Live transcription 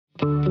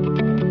Amen.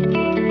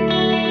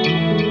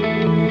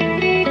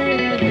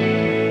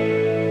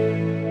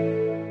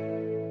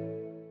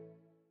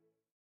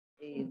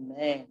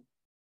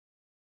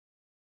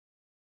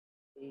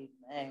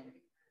 Amen.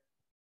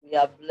 We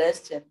are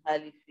blessed and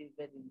highly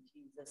favored in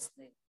Jesus'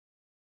 name.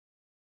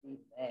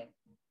 Amen.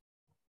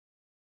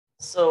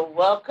 So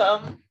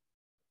welcome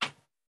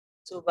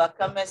to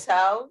Overcomer's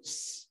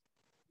house.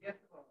 Yes,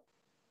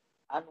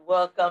 and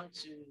welcome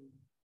to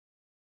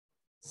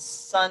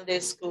Sunday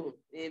school.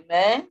 Amen.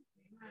 Amen.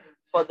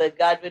 For the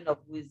gathering of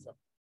wisdom.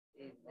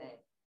 Amen.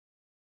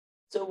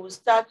 So we'll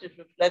start with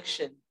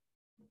reflection.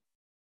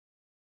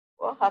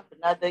 What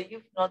happened? Are the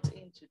youth not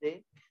in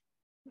today?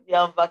 They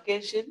are on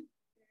vacation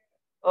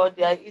or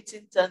they are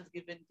eating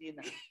Thanksgiving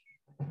dinner?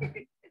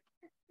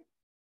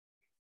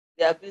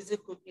 They are busy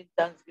cooking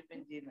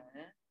Thanksgiving dinner.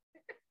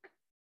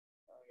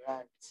 All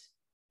right.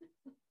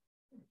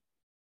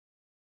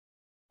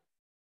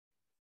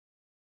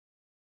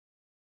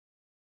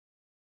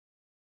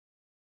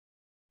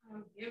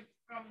 I'll give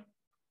from.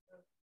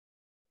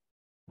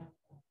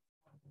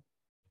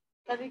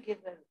 Can you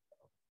give them?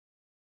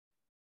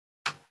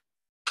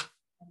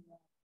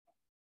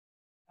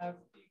 I'll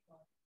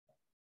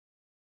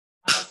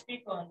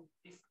speak on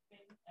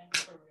discipline and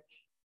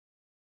correction.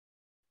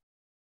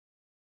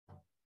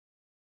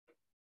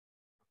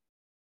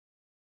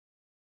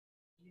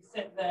 You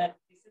said that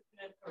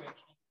discipline and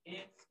correction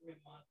is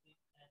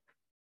remodeling and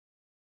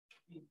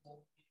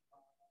remolding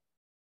our life.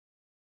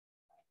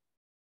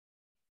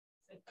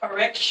 So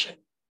correction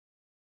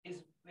is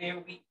where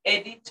we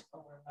edit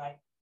our life.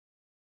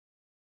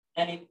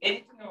 And in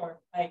editing our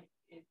life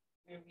is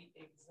where we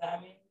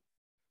examine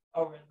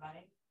our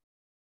life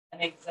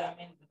and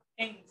examine the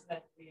things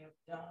that we have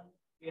done,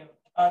 we have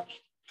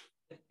touched,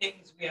 the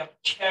things we have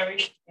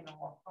cherished in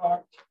our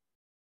heart,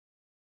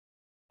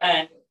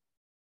 and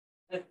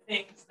the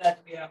things that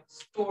we have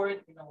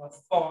stored in our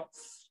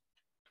thoughts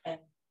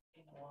and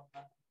in our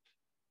mind.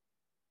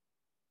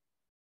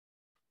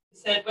 He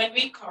said, when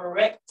we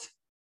correct,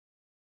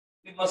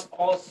 we must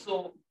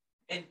also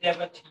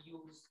endeavor to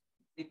use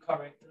the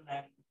correct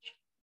language.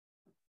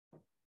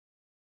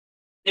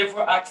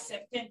 Therefore,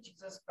 accepting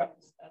Jesus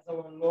Christ as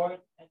our Lord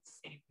and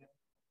Savior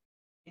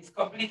is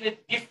completely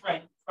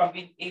different from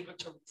being able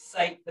to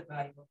recite the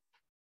Bible.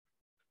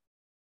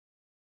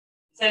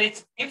 He said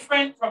it's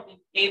different from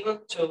being able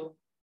to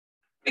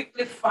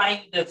quickly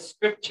find the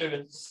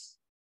scriptures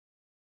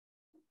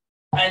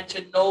and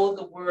to know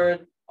the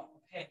word of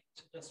head,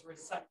 to just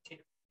recite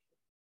it.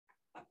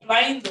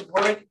 Applying the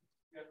word in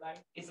your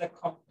life is a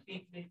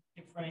completely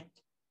different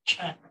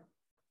channel.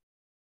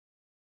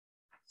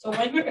 So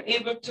when we're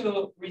able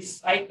to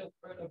recite the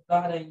word of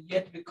God and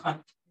yet we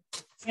continue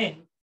to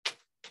sin,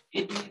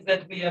 it means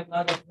that we have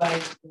not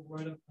applied the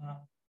word of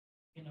God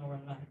in our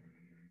life.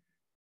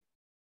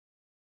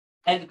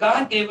 And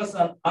God gave us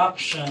an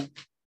option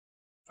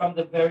from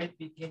the very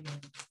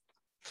beginning.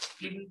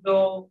 Even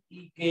though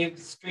he gave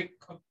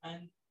strict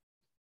command,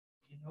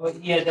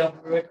 he had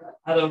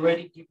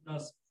already given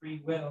us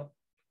free will.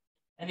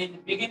 And in the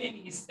beginning,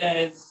 he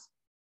says,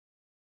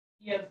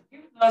 he has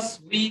given us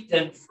wheat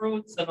and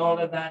fruits and all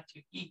of that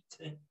to eat.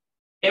 And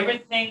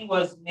everything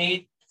was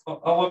made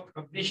for our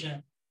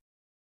provision.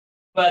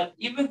 But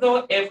even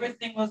though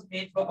everything was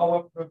made for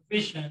our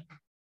provision,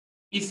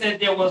 he said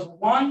there was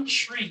one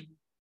tree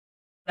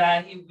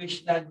that he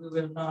wished that we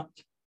will not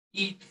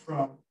eat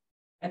from.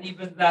 And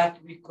even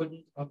that we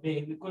couldn't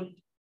obey. We couldn't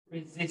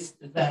resist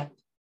that.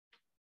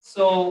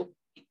 So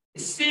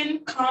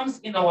sin comes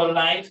in our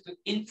life to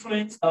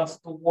influence us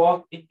to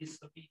walk in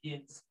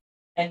disobedience.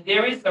 And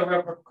there is a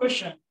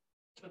repercussion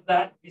to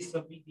that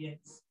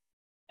disobedience.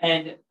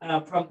 And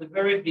from the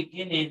very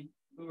beginning,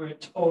 we were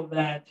told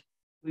that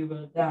we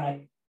will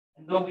die.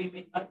 And though we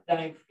may not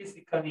die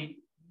physically,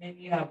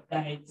 many have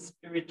died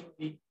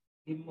spiritually,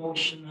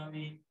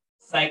 emotionally,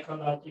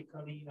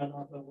 psychologically, and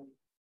other ways.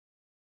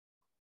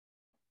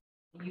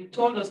 You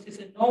told us, he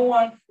said, no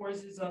one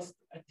forces us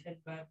to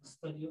attend Bible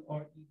study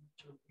or even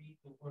to read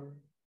the word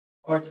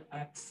or to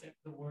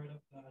accept the word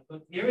of God.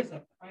 But there is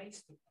a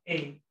price to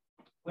pay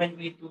when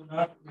we do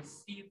not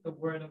receive the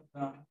word of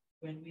God,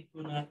 when we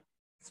do not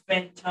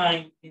spend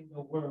time in the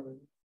word,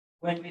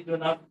 when we do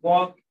not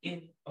walk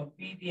in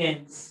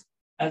obedience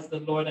as the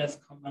Lord has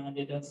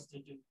commanded us to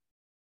do.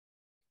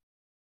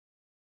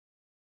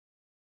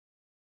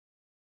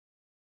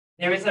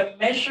 There is a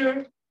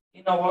measure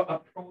in our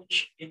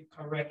approach in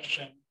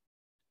correction.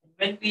 And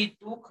when we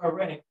do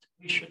correct,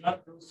 we should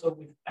not do so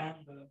with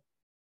anger.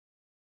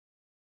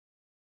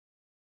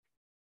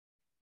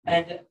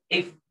 And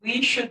if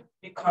we should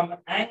become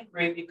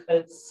angry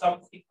because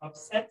something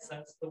upsets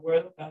us, the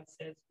word of God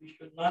says we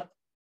should not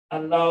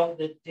allow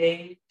the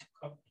day to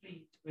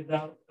complete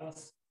without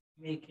us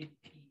making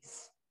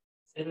peace.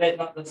 So let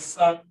not the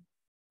sun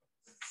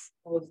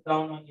goes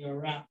down on your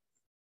wrath,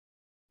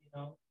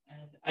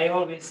 And I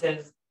always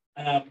says,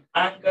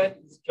 anger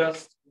is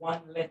just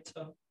one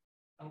letter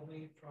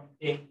away from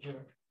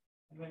danger.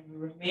 And when we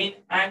remain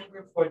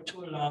angry for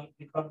too long, it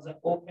becomes an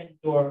open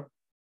door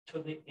to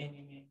the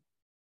enemy.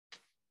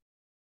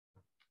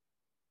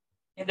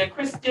 In the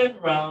Christian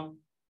realm,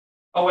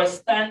 our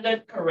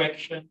standard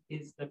correction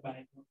is the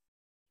Bible.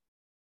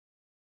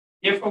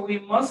 Therefore, we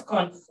must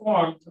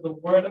conform to the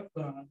Word of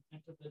God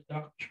and to the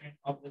doctrine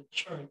of the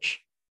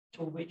church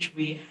to which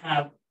we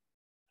have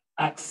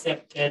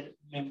accepted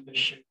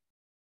membership.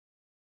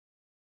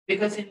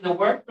 Because in the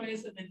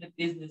workplace and in the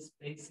business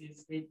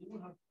places, they do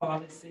have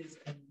policies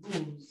and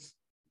rules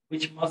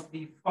which must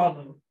be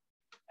followed.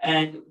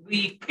 And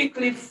we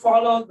quickly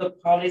follow the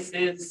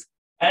policies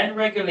and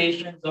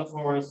regulations of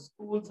our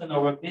schools and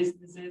our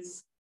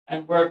businesses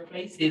and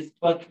workplaces,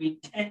 but we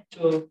tend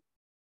to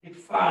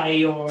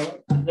defy or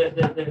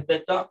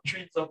the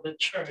doctrines of the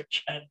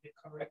church and the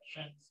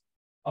corrections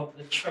of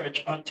the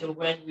church until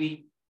when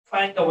we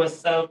find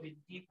ourselves in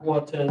deep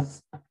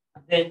waters,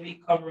 then we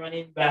come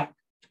running back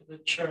to the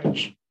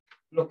church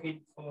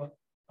looking for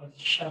a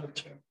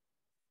shelter.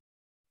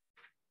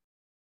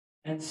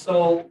 And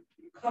so,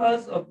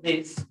 because of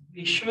this,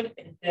 we should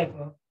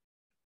endeavor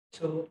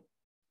to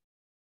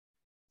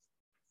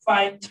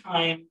find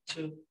time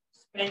to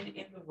spend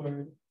in the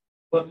Word,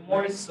 but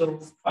more so,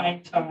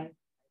 find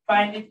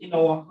it in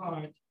our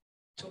heart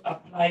to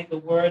apply the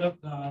Word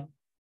of God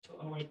to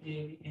our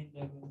daily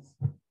endeavors.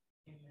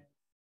 Amen.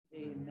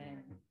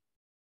 Amen.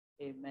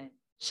 Amen.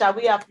 Shall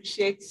we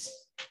appreciate?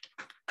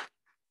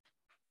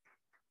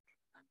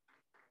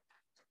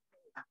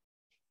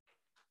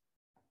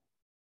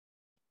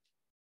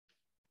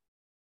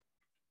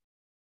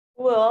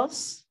 Who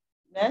else?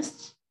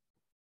 Next.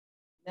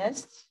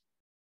 Next.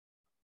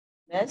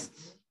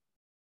 Next.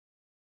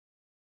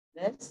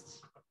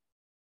 Next.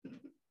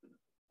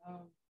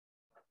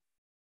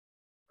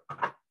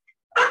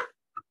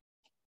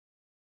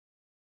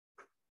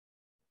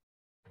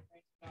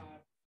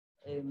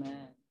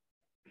 Amen.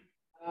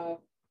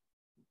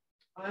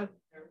 I'm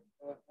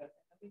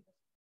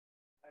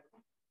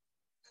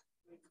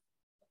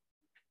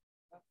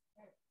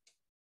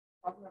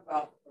talking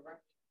about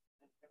correction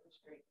and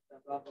demonstrating the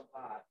love of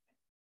God.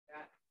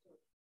 And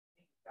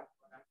that's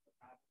what I put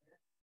out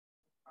there.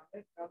 My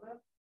big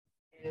brother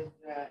is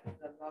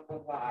the love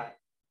of God.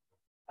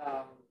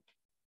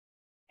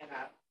 And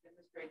I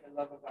demonstrate the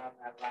love of God in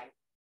my life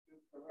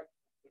through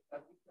correction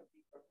because we could be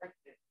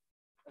corrected.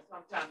 But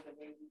sometimes the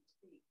way we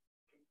speak,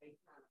 it may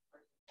kind of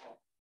hurt off.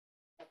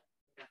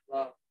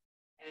 Love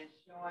and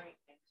showing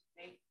and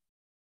make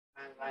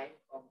my life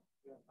or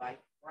your life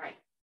right.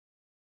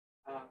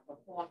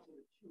 Conform to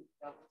the truth.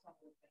 That was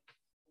something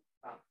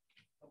about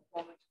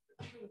conforming to the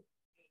truth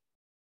means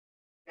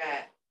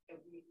that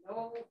if we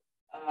know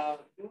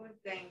doing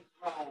things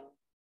wrong,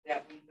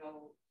 that we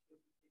know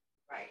is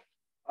right,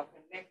 or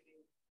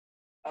connecting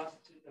us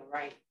to the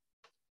right,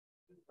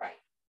 to right,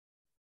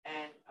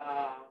 and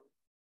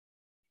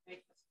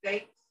make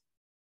mistakes.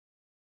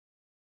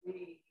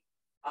 We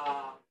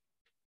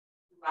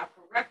through our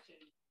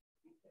correction,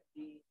 we can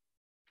be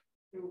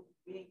through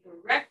being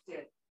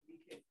corrected, we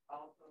can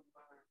also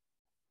learn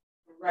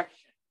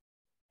correction.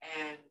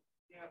 And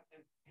you know,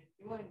 in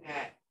doing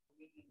that,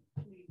 we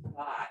please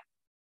God.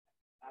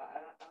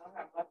 I don't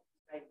have much to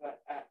say,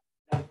 but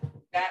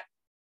that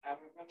I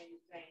remember you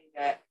saying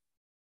that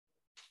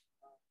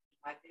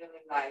my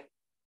daily life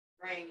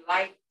bring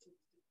light to the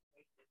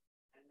situation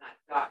and not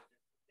darkness.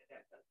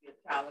 That's be a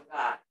child of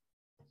God.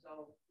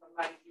 So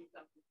somebody do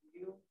something to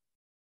you,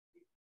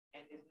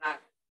 and it's not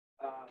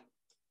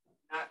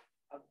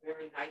a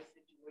very nice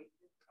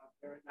situation, a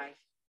very nice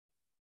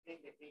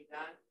thing that they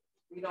done.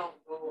 We don't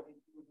go and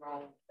do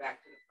wrong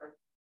back to the person.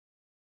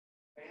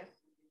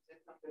 You said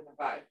something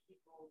about if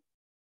people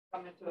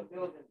come into a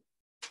building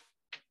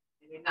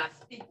and they're not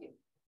speaking,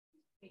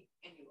 we speak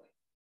anyway.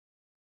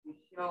 We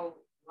show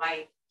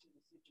light to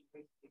the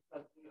situation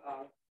because we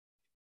are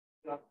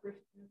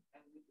Christians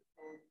and we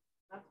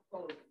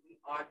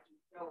are to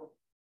show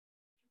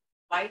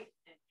light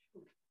and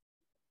truth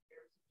in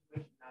every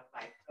situation in our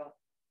life. So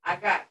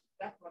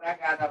that's what I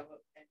got out of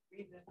it. And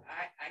reason to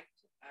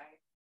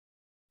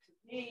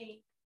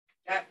me,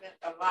 that meant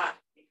a lot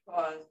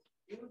because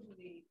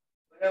usually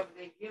whatever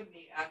they give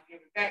me, I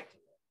give it back to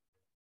them.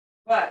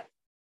 But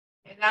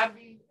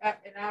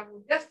I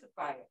will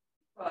justify it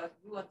because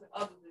do unto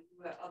others as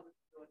you have others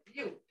do unto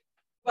you.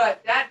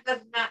 But that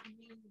does not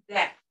mean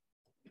that.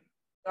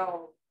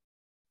 So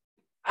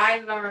I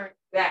learned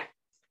that.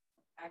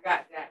 I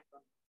got that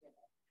from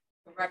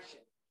correction.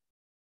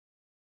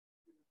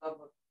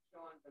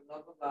 Showing the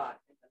love of God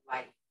in the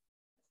light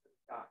of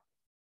God.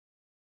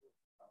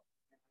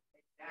 And I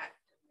think that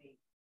to me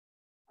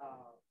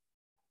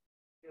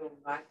filled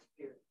my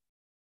spirit.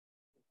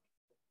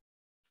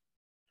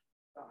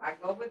 So I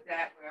go with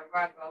that wherever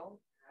I go,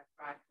 and I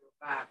try to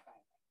abide by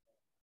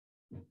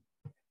that.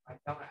 If I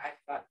don't, I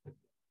start to.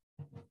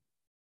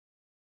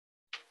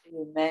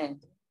 Amen.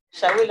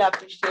 Shall we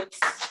appreciate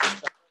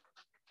the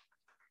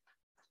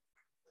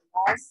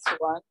last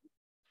one?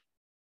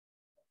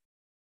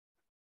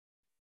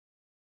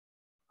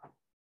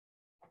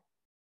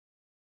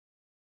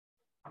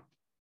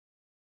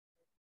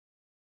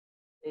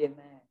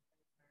 Amen.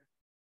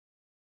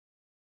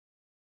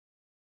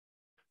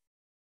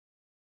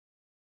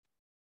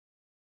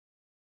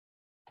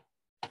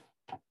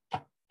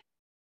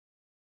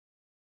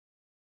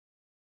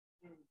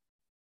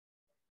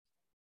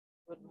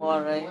 Good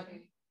morning.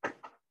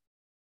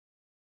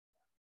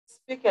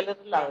 Speak a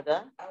little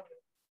louder.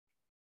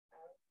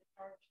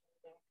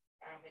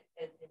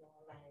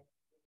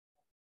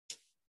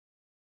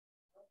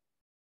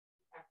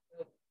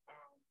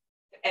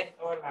 To edit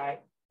our life,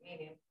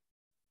 meaning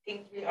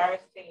things we are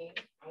saying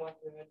and what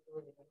we are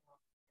doing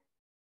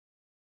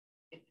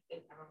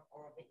in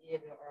our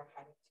behavior or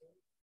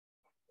attitude.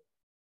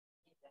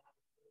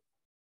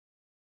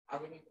 I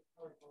will need to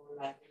put our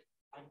life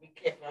and be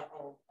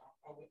careful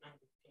how we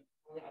handle things,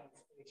 how we handle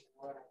situation,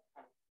 all that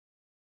kind of.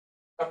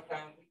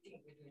 Sometimes we think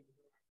we're doing the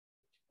right,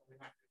 but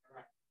we're not doing the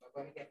right. But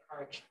when we get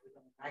correction, we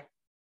don't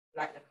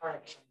like the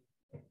correction.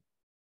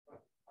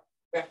 But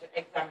we have to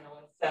examine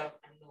ourselves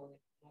and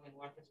knowing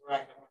what is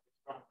right and what is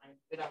wrong. And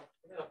without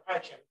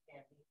correction, we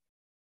can't be.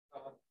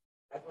 So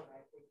that's what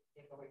I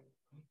take away.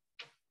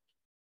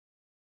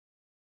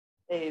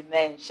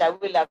 Amen. Shall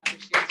we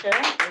appreciate her?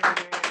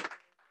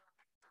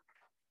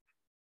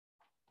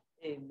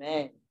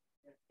 Amen.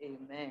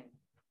 Amen.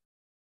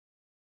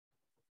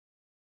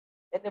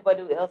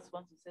 Anybody else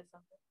want to say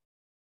something?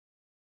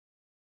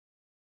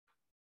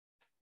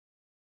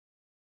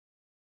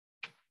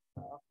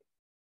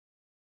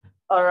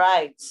 All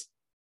right.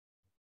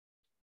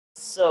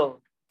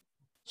 So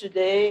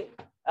today,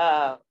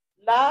 was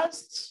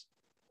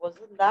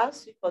it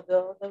last week or the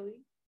other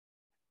week?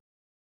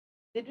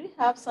 Did we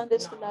have Sunday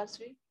school last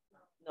week?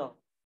 No.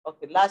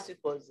 Okay, last week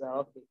was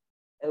okay.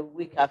 A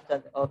week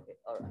after. Okay,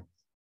 all right.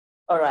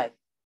 All right.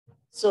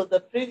 So the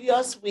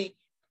previous week,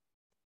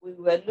 we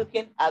were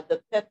looking at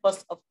the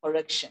purpose of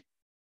correction.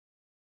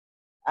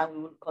 And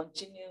we will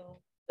continue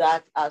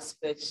that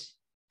aspect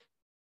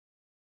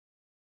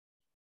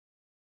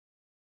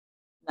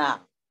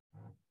now.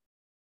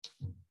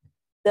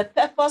 The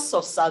purpose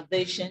of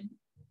salvation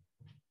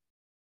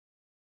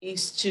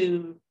is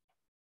to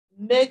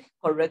make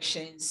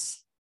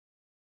corrections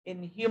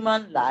in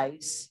human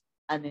lives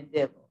and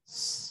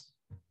endeavors.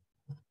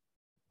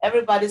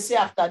 Everybody say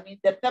after me,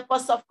 the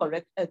purpose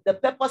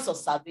of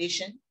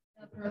salvation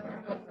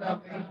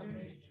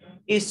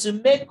is to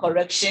make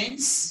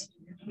corrections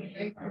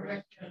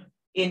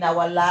in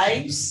our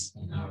lives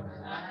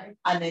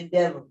and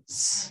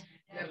endeavors.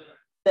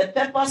 The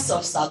purpose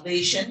of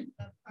salvation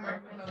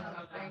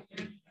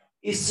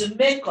is to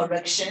make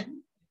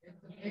correction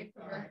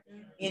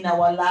in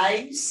our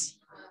lives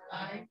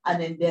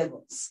and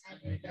endeavors.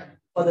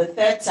 For the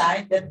third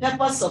time, the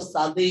purpose of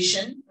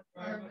salvation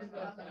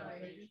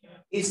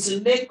is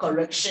to make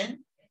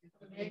correction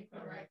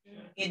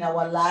in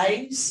our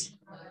lives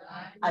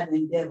and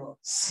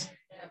endeavors.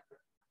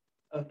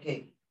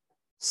 Okay.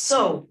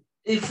 So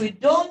if we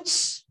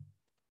don't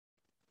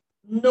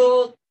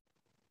know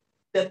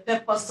the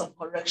purpose of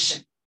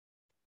correction,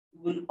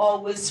 we will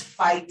always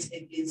fight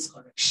against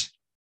correction.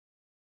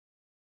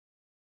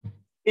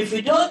 If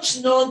we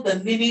don't know the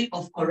meaning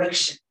of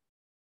correction,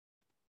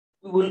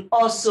 we will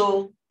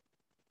also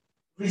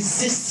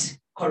resist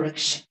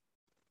correction.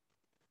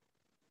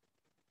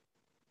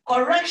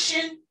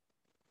 Correction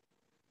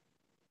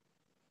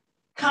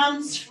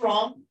comes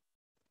from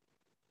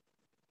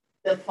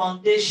the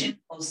foundation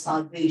of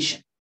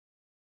salvation.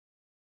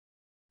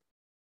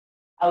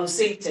 I will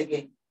say it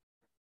again.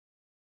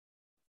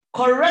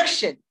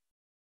 Correction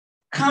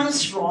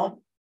comes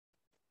from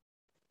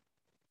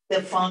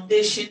the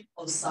foundation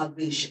of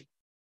salvation.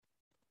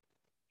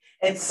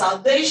 And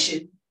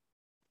salvation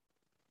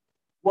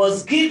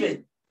was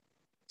given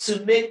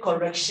to make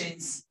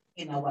corrections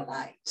in our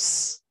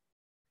lives.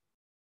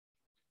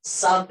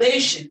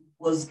 Salvation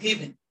was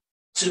given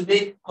to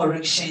make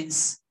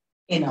corrections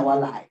in our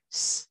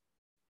lives.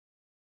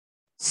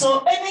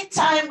 So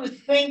anytime we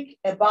think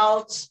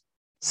about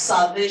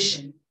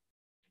salvation,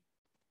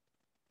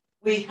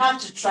 we have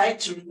to try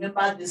to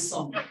remember this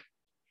song.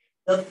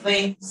 The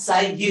things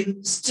I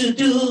used to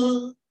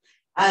do,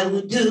 I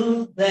will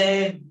do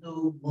them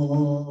no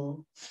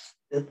more.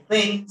 The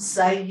things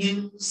I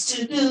used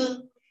to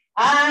do,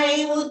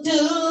 I will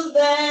do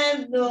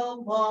them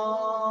no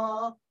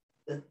more.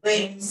 The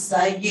things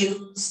I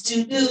used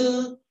to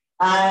do,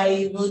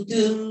 I will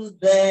do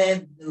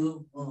them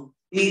no more.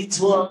 It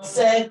was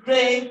a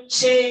great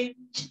change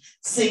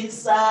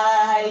since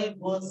I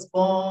was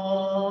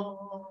born.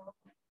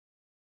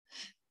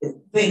 The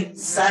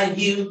things I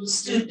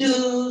used to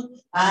do,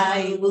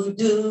 I will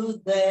do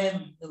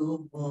them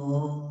no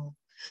more.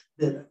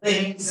 The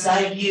things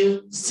I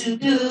used to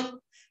do,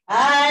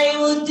 I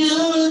will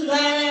do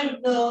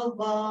them no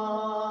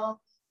more.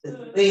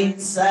 The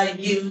things I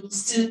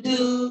used to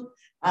do,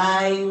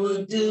 I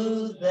will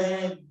do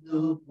them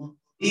no more.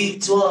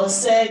 It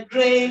was a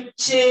great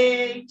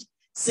change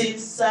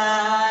since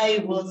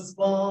I was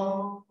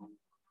born.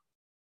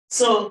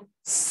 So,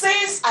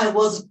 since I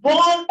was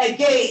born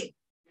again,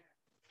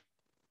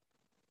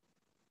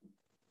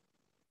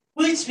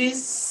 which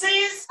means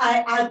since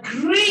I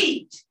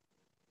agreed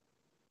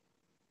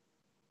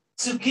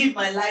to give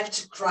my life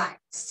to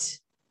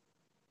Christ,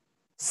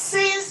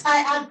 since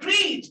I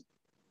agreed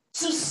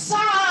to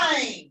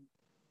sign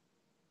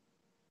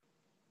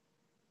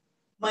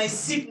my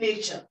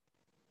signature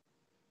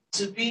to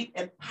to be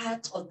a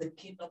part of the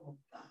kingdom of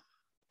God.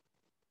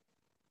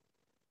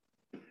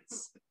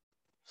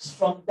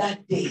 From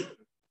that day,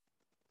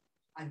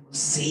 I was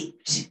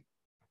saved.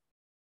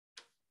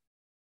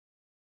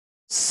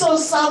 So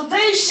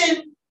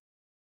salvation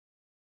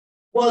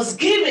was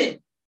given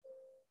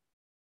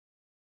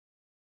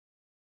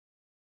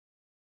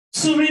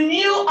to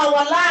renew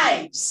our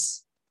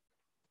lives.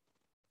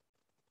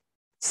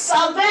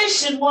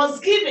 Salvation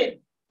was given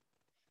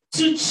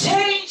to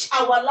change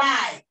our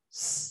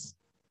lives.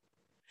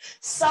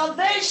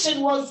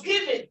 Salvation was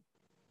given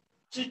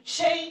to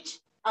change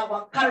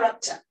our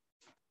character,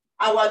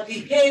 our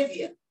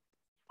behavior,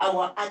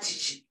 our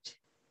attitude.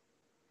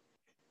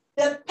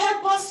 The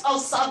purpose of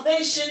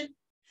salvation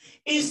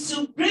is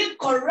to bring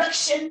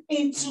correction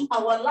into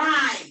our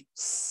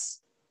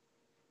lives.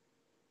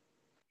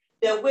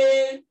 The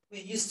way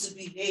we used to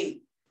behave,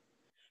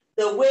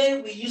 the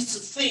way we used to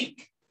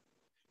think,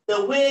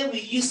 the way we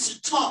used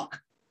to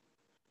talk,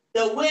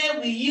 the way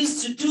we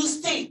used to do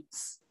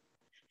things.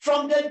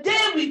 From the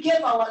day we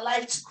gave our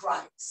life to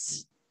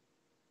Christ,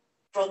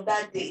 from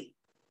that day,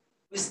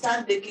 we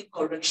start making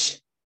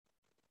correction.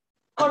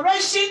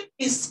 Correction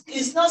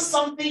is not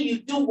something you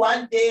do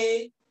one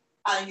day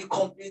and you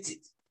complete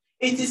it.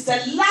 It is a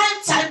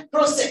lifetime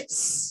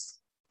process.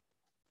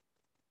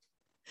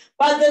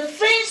 But the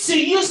things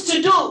you used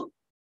to do,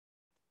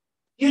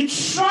 you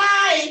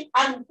try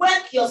and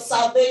work your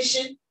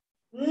salvation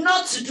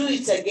not to do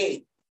it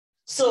again.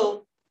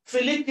 So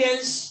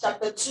Philippians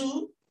chapter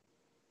 2,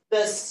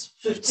 verse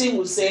 15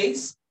 will say,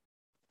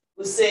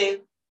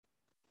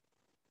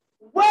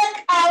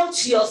 work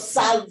out your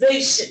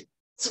salvation.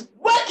 To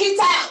work it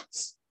out.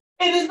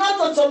 It is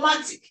not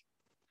automatic.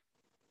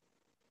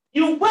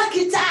 You work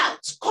it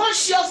out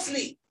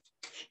consciously.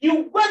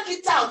 You work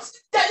it out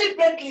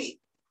deliberately.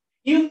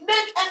 You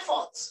make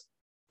effort.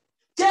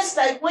 Just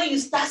like when you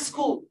start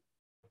school.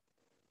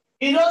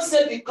 You don't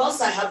say,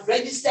 because I have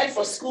registered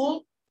for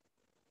school,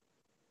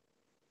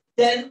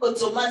 then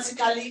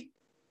automatically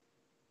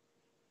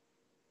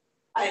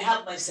I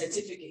have my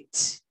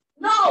certificate.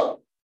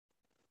 No.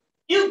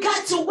 You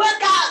got to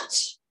work out.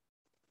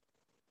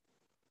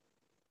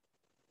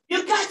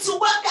 You got to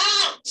work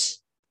out.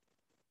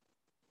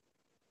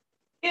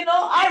 You know,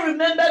 I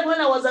remembered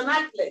when I was an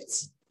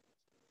athlete.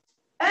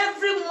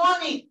 Every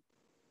morning,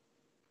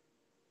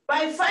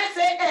 by 5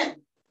 a.m.,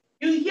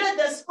 you hear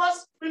the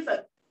sports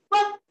prefect.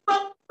 Bum,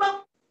 bum,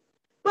 bum,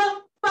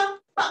 bum, bum,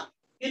 bum.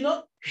 You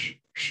know,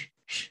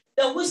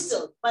 the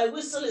whistle. My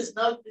whistle is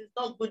not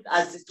good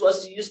as it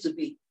used to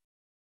be.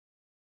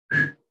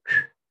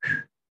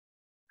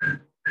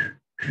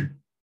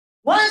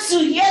 Once you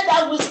hear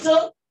that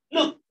whistle,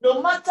 look,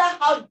 no matter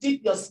how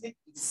deep your sleep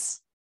is,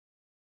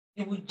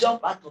 you will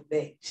jump out of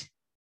bed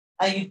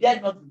and you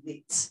dare not be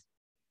late.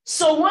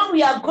 So when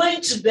we are going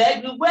to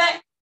bed, we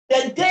wear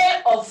the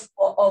day of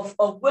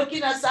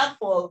waking us up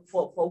for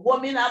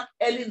warming up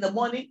early in the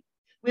morning,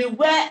 we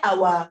wear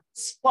our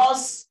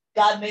sports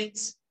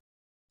garments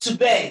to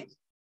bed.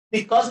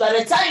 Because by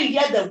the time you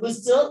hear the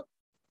whistle,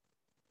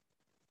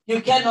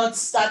 you cannot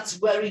start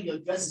wearing your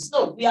dresses.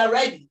 No, we are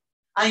ready.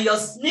 And your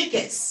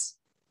sneakers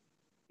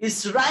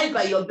is right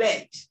by your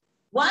bed.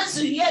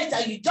 Once you hear it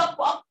and you jump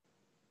up,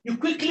 you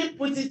quickly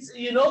put it,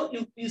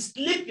 you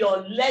slip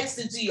your legs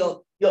into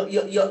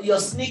your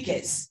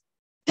sneakers.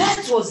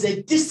 That was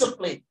the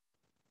discipline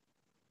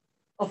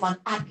of an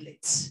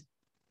athlete.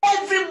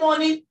 Every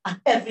morning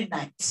and every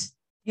night,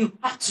 you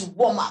have to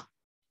warm up.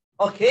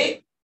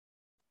 Okay?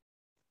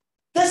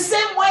 The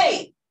same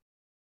way,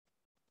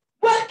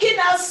 working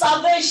out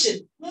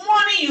salvation.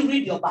 Morning, you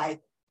read your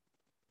Bible.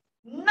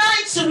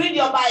 Night, you read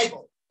your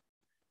Bible.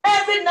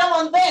 Every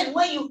now and then,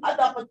 when you have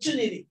the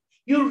opportunity,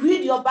 you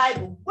read your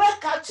Bible.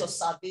 Work out your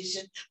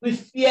salvation with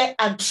fear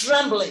and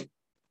trembling.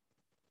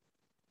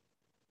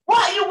 Why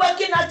are you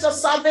working out your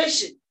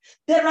salvation?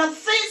 There are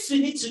things we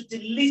need to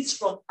delete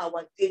from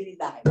our daily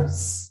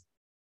lives.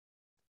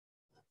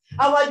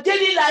 Our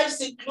daily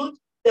lives include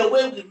the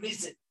way we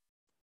reason,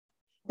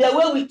 the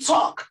way we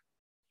talk,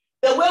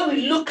 the way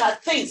we look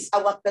at things,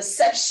 our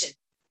perception,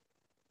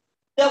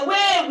 the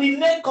way we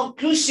make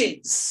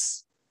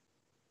conclusions,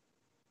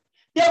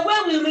 the way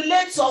we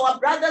relate to our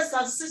brothers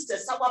and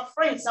sisters, our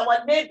friends,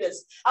 our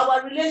neighbors,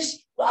 our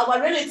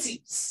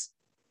relatives,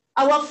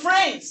 our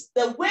friends,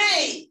 the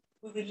way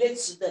we relate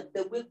to them,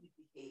 the way we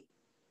behave,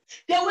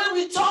 the way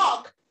we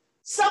talk.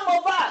 Some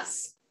of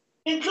us,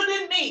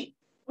 including me,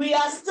 we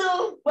are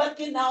still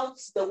working out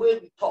the way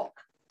we talk.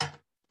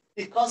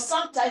 Because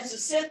sometimes you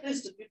say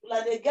things to people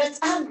and they get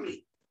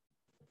angry.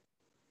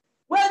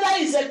 Whether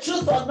it's the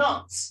truth or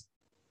not,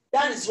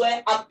 that is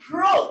where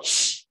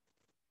approach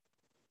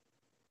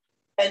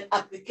and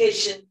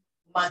application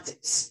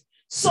matters.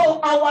 So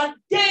our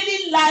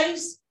daily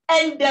lives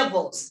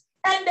endeavors.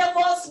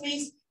 Endeavors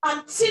means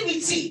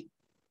activity.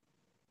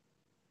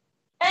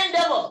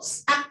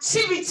 Endeavors,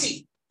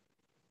 activity.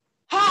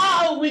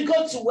 How we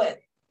go to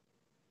work.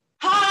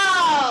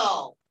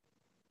 How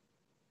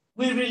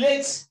we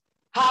relate.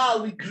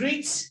 How we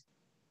greet.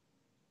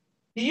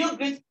 Do you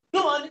greet?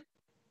 Good morning.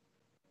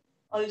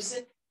 Or you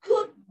say,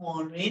 good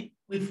morning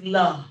with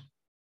love.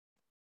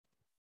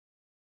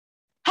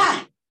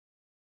 Hi.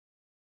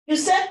 You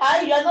say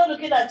hi, you are not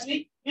looking at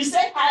me. You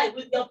say hi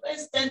with your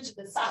face turned to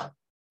the south.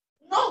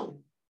 No.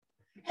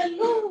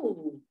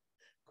 Hello.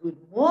 Good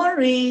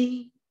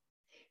morning.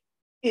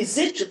 Is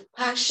it with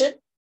passion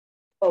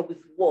or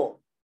with war?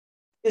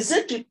 Is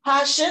it with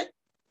passion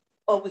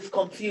or with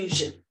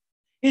confusion?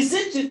 Is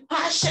it with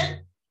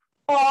passion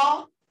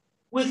or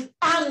with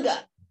anger?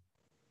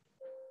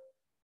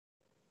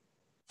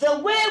 The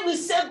way we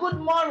say good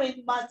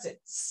morning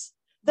matters.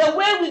 The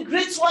way we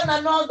greet one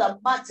another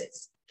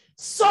matters.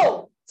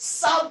 So,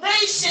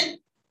 salvation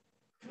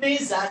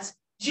means that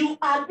you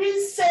are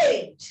being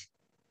saved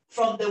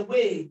from the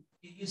way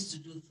you used to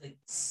do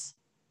things.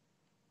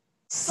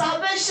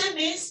 Salvation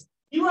means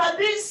you are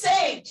being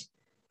saved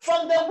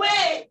from the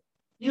way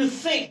you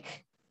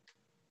think,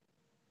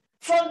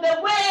 from the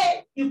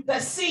way you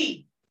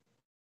perceive.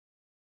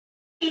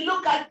 You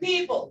look at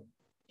people,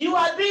 you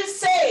are being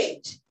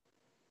saved,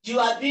 you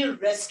are being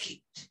rescued.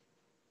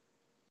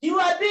 You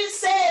are being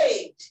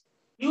saved,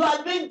 you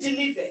are being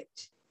delivered.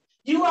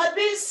 You are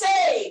being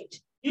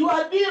saved, you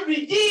are being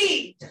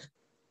redeemed.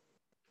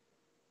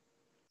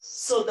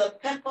 So the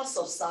purpose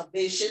of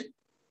salvation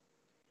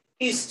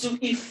is to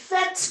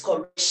effect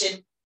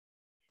correction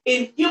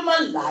in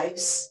human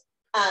lives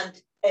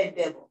and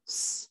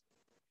endeavors.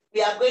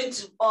 We are going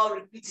to all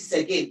repeat it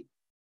again.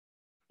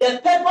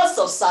 The purpose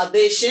of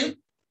salvation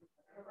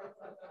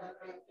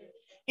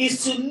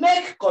is to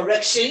make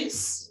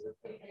corrections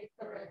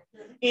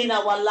in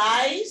our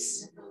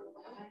lives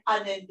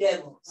and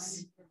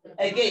endeavors.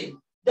 Again,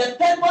 the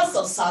purpose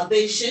of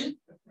salvation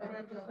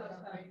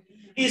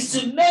is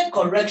to make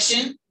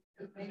correction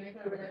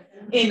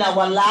in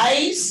our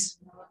lives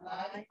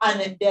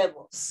and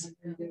endeavors.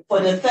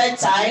 For the third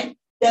time,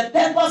 the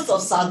purpose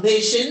of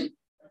salvation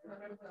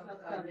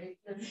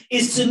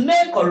is to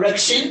make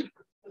correction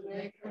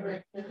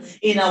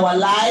in our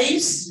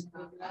lives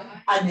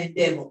and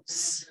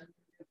endeavors.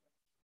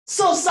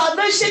 So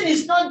salvation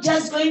is not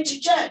just going to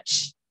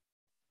church,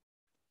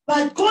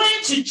 but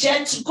going to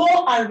church to go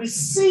and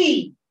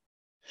receive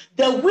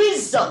the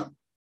wisdom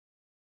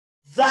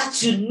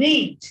that you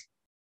need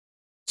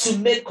to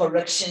make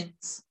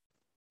corrections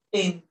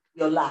in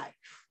your life.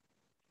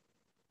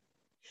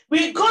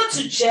 We go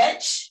to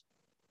church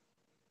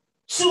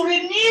to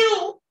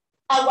renew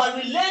our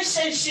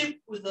relationship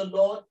with the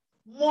Lord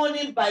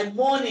morning by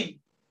morning.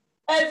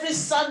 Every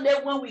Sunday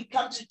when we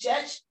come to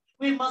church,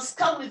 we must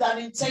come with an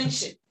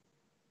intention.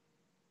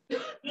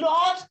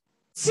 Lord,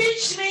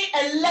 teach me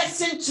a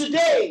lesson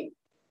today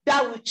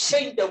that will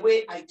change the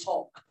way I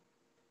talk.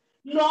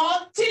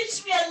 Lord,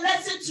 teach me a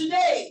lesson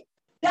today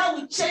that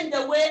will change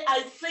the way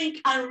I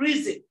think and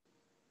reason.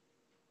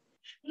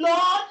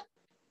 Lord,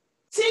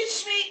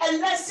 teach me a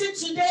lesson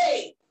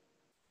today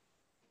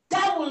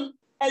that will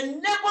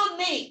enable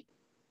me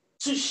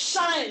to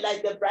shine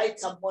like the bright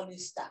and morning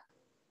star.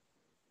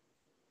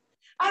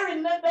 I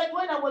remembered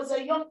when I was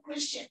a young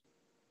Christian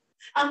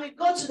and we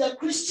go to the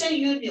Christian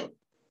Union.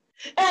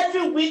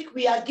 Every week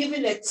we are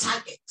given a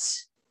target.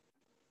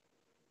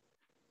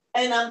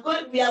 And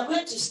we are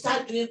going to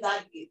start doing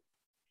that here.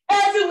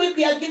 Every week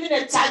we are given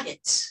a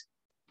target.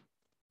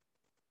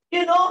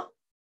 You know,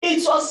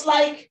 it was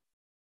like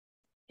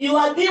you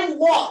are being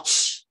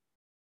watched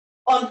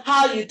on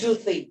how you do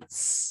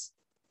things.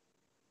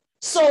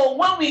 So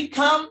when we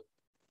come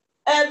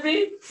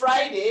every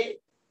Friday,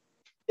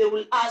 they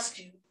will ask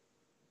you,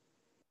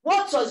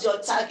 what was your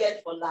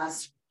target for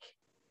last week?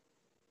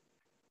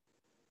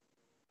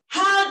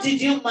 How did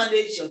you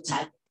manage your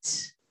target?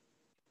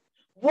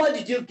 What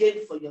did you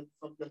gain from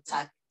your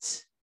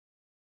target?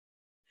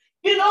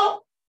 You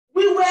know,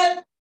 we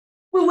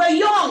were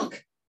young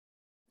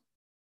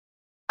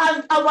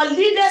and our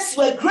leaders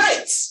were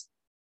great.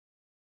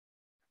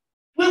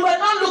 We were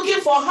not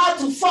looking for how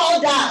to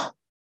fall down.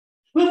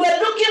 We were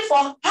looking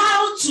for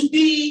how to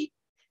be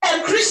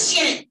a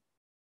Christian,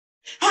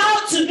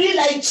 how to be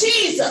like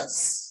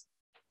Jesus.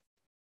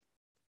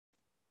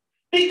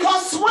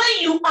 Because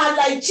when you are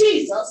like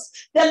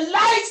Jesus, the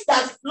light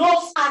that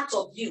flows out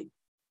of you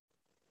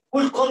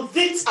will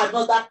convict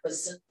another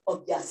person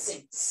of their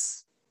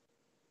sins.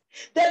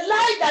 The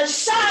light that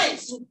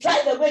shines will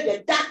drive away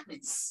the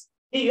darkness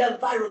in your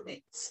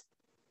environment.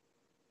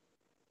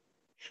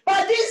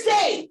 But these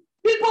days,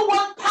 people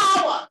want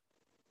power.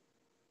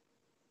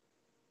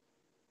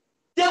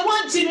 They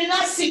want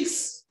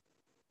gymnastics.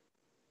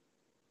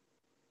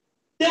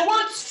 They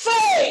want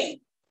fame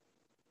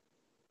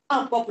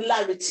and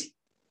popularity,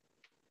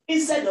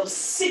 instead of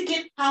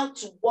seeking how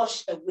to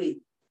wash away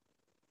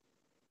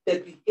the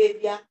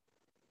behavior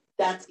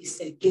that is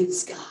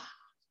against God,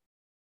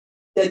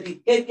 the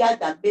behavior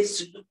that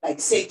makes you look like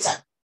Satan.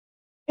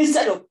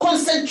 Instead of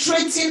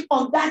concentrating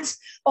on that,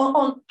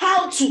 on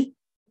how to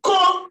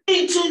go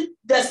into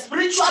the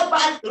spiritual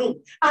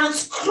bathroom and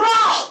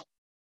scrub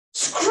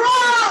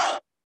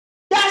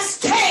that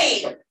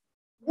stain.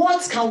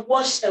 What can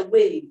wash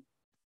away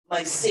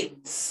my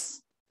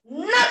sins?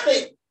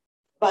 Nothing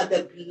but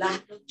the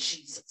blood of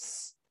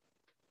Jesus.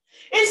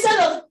 Instead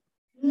of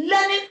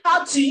learning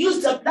how to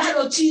use the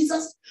blood of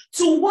Jesus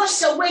to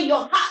wash away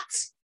your heart,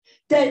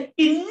 the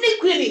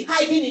iniquity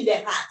hiding in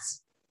their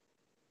hearts.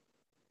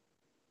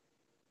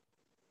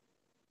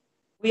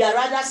 We are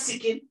rather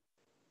seeking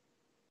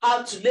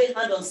how to lay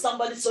hand on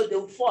somebody so they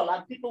will fall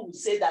and people will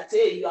say that,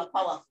 hey, you are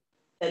powerful.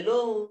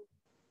 Hello.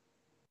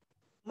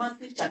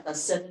 Matthew chapter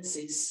 7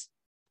 says,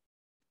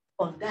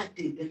 on that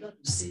day, the Lord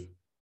will say,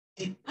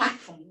 depart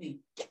from me.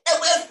 Get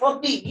away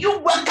from me, you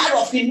worker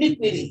of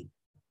iniquity.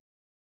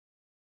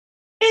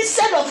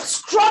 Instead of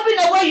scrubbing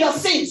away your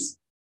sins,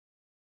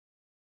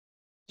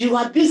 you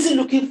are busy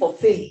looking for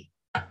fame.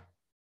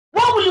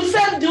 What will your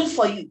fame do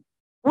for you?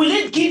 Will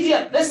it give you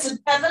a place in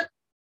heaven?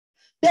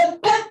 The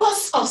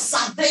purpose of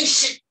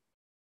salvation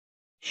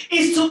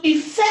is to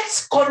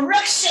effect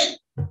correction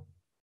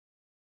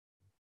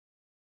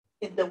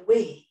in the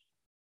way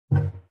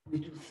we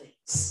do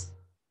things.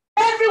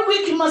 Every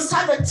week you must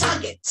have a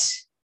target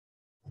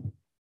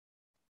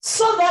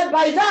so that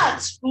by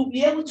that we'll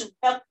be able to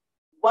help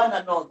one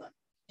another.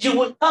 You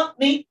will help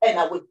me and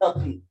I will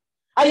help you.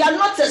 I am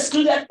not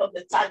excluded from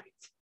the target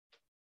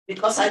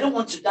because I don't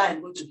want to die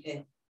and go to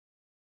hell.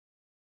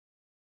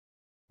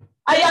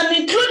 I am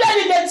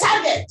included in the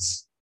target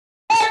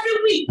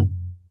every week.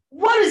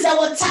 What is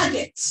our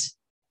target?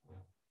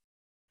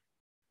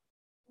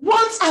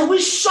 What are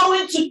we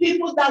showing to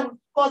people that would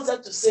cause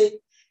them to say,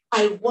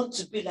 I want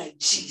to be like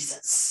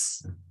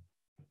Jesus?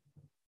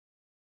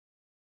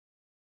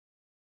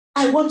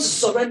 I want to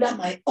surrender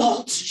my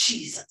all to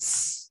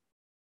Jesus.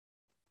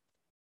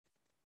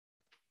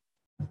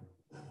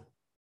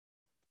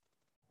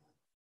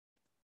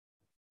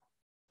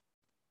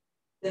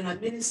 There are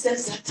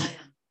ministers that I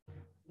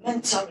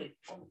am mentoring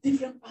from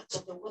different parts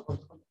of the world on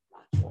the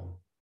platform.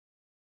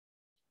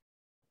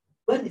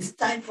 When it's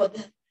time for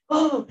them,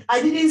 oh,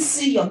 I didn't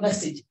see your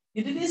message.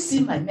 You didn't see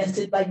my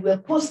message, but you were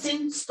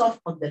posting stuff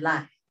on the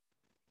line.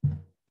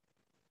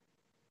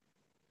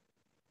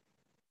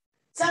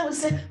 Some will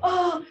say,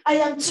 oh, I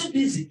am too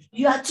busy.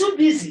 You are too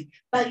busy,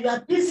 but you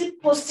are busy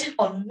posting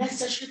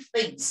unnecessary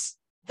things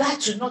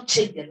that will not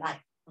change your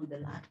life on the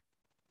line.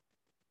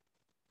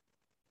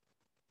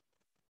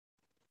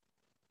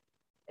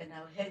 And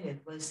our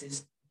head voice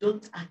says,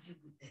 don't argue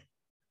with them.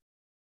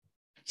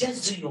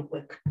 Just do your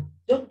work.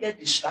 Don't get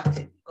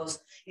distracted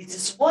because it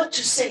is what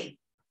you say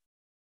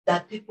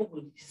that people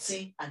will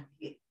see and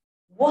hear.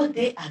 What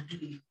they are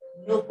doing,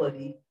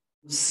 nobody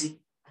will see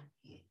and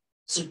hear.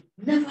 So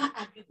never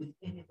argue with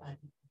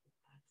anybody.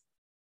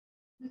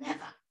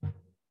 Never.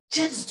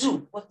 Just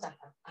do what I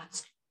have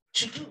asked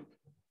you to do.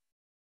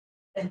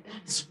 And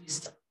that is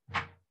wisdom.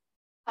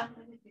 How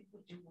many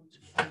people do you want to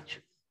fight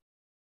with?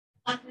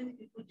 How many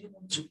people do you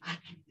want to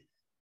argue with?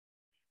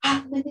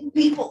 How many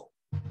people?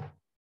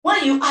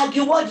 When you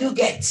argue, what do you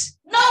get?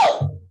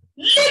 No!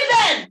 Leave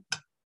them!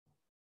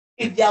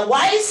 If they are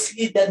wise,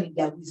 leave them in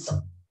their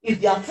wisdom.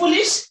 If they are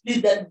foolish,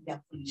 leave them in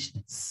their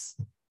foolishness.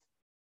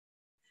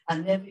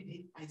 And every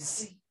day I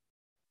see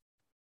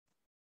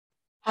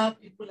how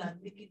people are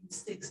making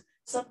mistakes.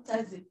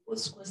 Sometimes they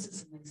post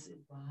questions and I say,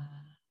 wow,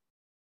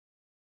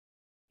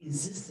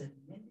 is this a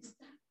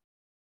minister?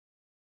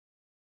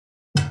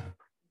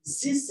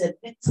 Is this a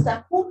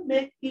minister? Who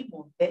made him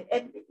or her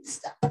a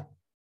minister?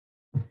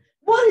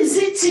 What is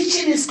he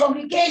teaching his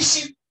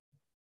congregation?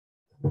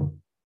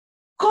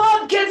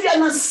 God gave you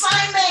an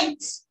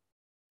assignment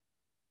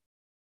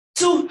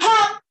to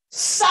help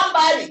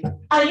somebody,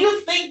 and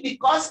you think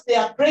because they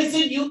are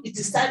praising you, it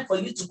is time for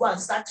you to go and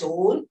start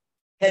your own?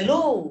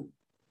 Hello.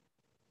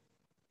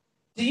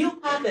 Do you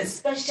have a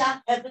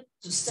special heaven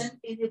to send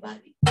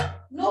anybody?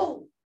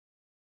 No.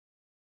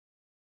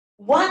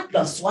 1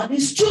 + 1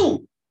 is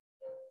 2.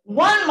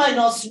 1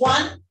 -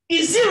 1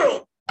 is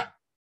 0.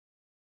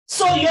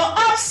 So your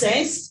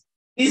absence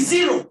is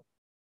 0.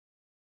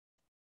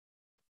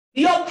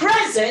 Your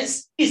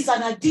presence is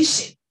an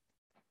addition.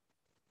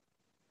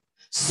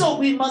 So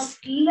we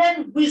must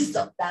learn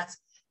wisdom that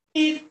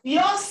if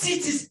your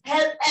seat is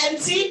held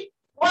empty,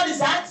 what is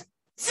that?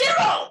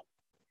 0.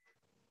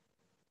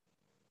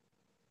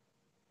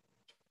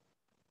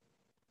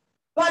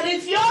 But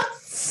if your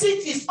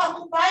seat is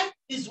occupied,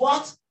 is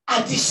what?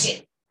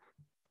 Addition.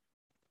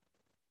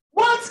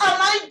 What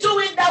am I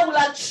doing that will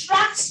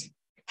attract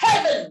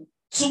heaven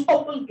to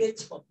open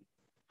gates for me?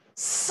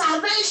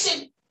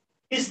 Salvation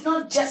is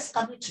not just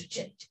coming to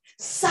church.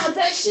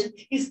 Salvation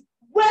is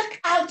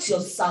work out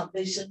your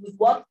salvation with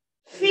what?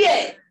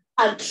 Fear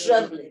and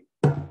trembling.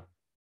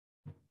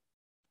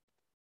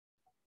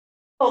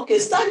 Okay,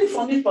 starting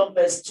from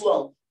verse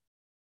 12.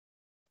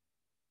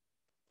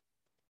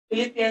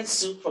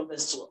 Philippians 2 from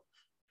verse 12.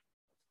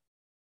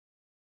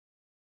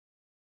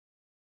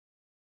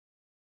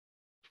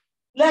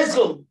 Let's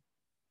go.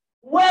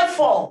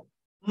 Wherefore,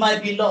 my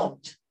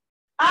beloved,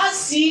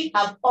 as ye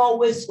have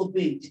always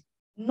obeyed,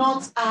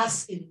 not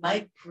as in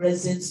my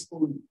presence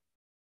only,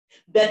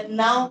 but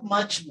now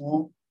much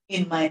more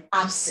in my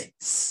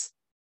absence.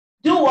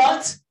 Do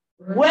what?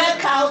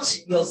 Work out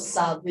your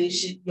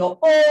salvation, your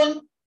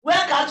own.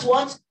 Work out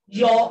what?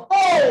 Your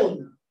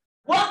own.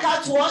 Work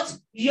out what?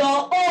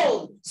 Your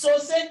own. So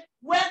say,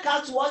 work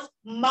out what?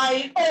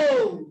 My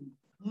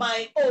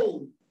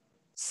own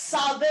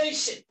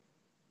salvation.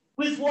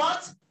 With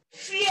what?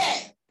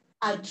 Fear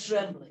and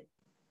trembling.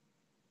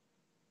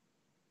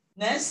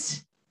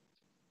 Next.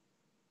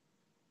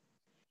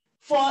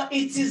 For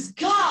it is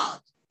God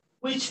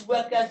which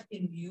worketh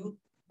in you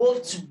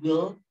both to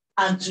will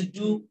and to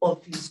do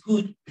of his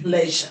good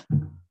pleasure.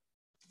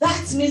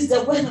 That means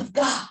the word of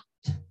God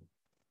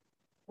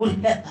will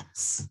help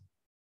us.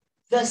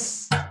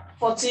 Verse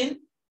 14.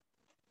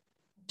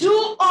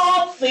 Do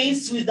all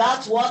things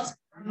without what?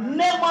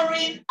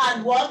 Murmuring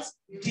and what?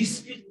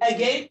 Dispute.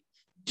 Again.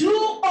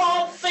 Do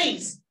all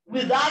things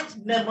without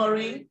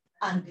murmuring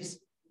and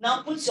dispute.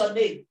 Now put your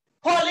name.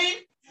 Pauline,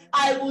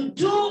 I will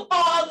do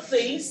all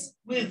things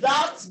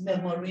without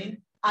murmuring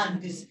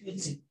and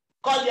disputing.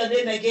 Call your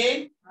name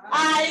again.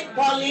 I,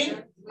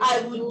 Pauline,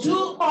 I will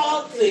do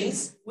all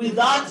things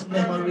without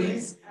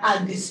murmuring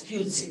and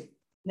disputing.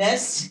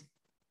 Next.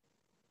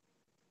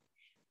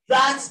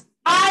 That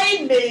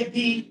I may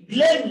be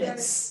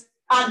blameless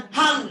and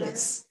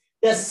harmless,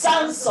 the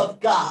sons of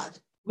God,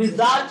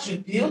 without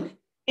rebuke,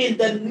 in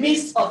the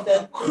midst of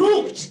a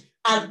crooked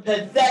and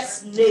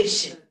perverse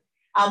nation,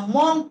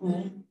 among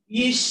whom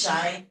ye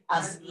shine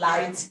as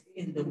light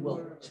in the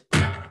world.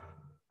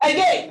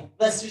 Again,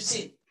 verse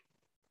 15.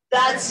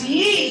 That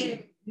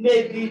ye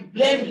may be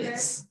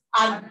blameless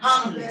and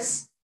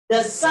harmless,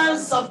 the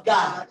sons of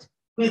God,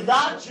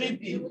 without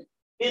rebuke,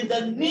 in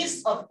the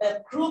midst of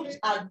a crooked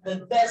and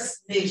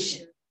perverse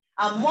nation,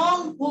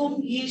 among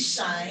whom ye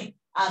shine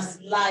as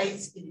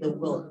lights in the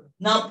world.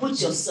 Now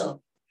put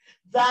yourself.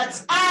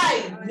 That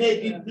I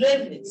may be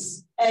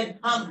blameless and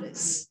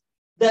harmless,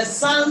 the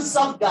sons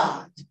of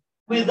God,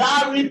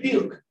 without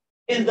rebuke,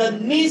 in the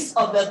midst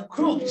of a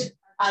crooked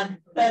and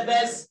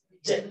perverse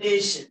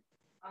nation,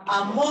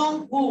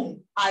 among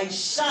whom I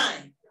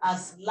shine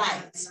as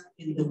light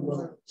in the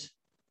world.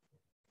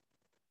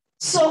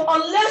 So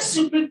unless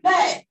you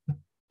prepare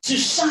to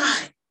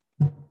shine,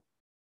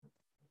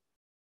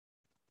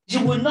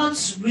 you will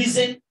not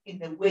reason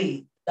in a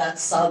way that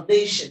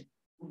salvation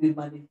will be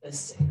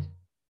manifested.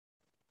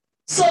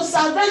 So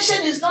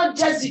salvation is not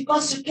just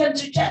because you came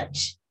to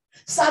church.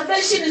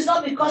 Salvation is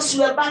not because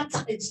you were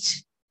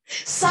baptized.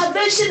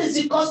 Salvation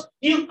is because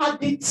you are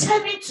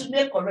determined to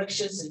make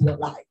corrections in your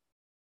life,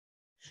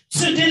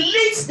 to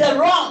delete the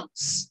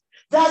wrongs,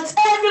 that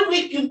every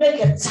week you make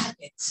a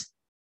target.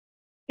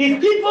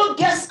 If people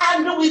get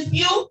angry with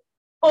you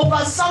over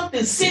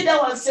something, sit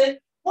down and say,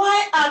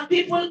 why are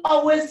people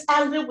always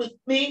angry with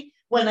me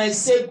when I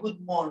say good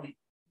morning?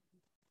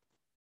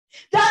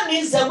 That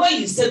means the way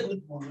you say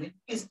good morning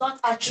is not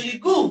actually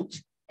good.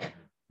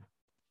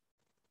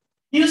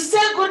 You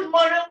say good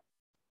morning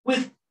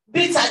with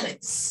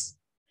bitterness.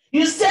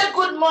 You say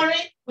good morning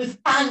with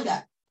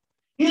anger.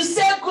 You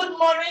say good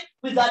morning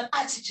with an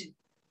attitude.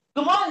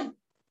 Good morning.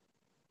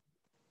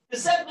 You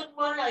say good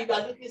morning and you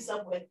are looking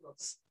somewhere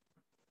else.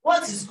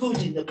 What is good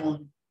in the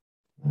morning?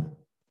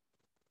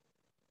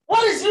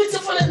 What is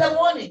beautiful in the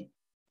morning?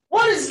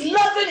 What is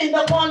loving in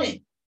the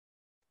morning?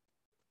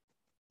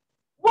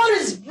 What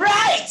is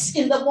bright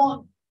in the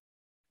morning?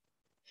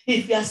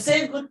 If you are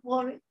saying good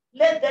morning,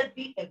 let that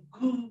be a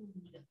good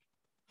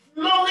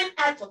flowing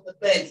out of the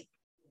belly,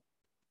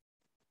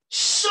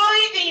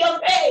 showing in your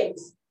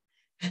face.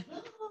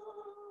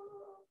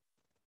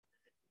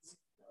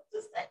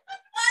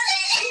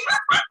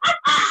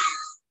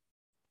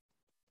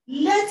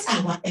 Let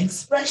our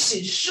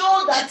expression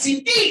show that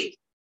indeed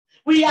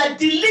we are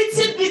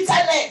deleting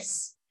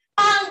bitterness,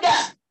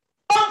 anger,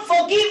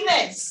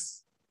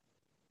 unforgiveness,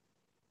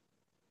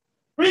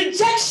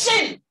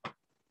 rejection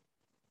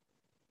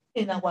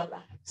in our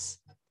lives.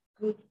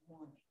 Good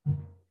morning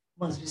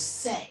must be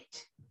said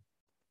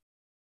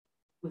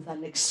with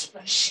an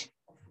expression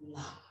of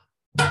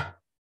love,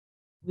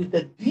 with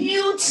the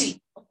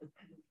beauty of the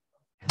beauty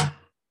of God.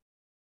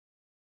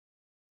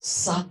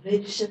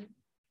 Salvation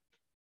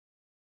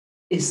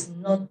is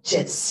not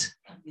just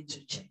coming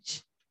to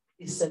church.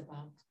 It's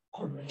about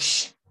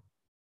correction.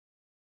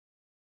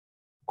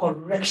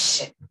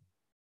 Correction.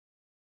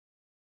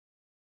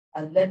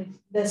 And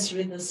let's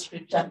read the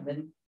scripture and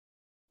then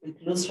we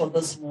close for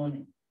this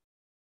morning.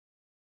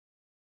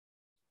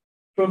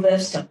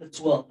 Proverbs chapter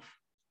 12.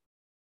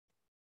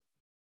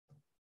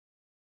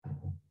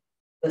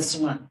 Verse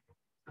 1.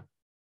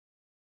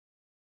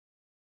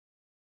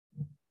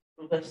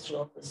 Proverbs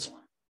 12, verse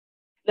 1.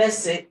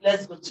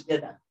 Let's go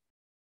together.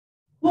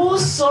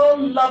 Whoso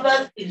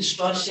loveth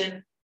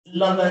instruction,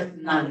 loveth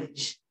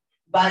knowledge.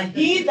 But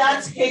he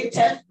that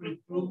hateth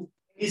reproof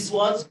is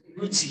what?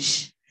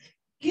 Brutish.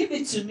 Give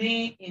it to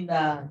me in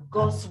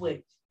God's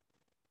word.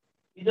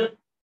 You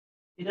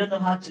don't know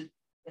how to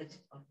get it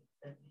on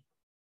it.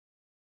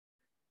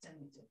 Tell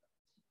me.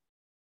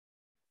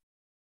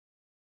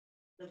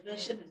 The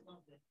version is not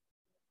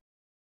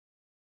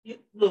there.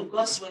 No,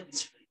 God's word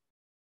is free.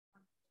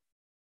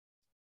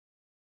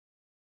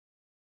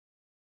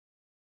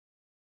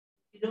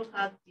 You don't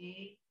have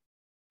the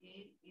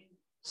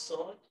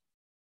sword.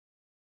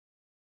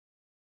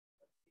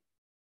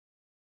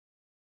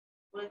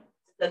 When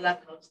Tell her,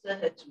 tell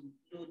her to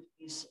load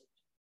Esau.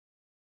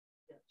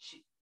 Yeah,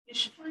 you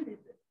should find it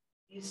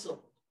there. Esau.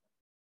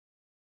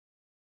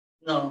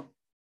 No,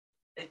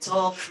 it's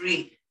all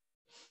free.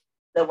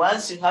 The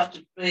ones you have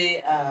to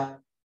pay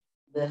are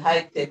the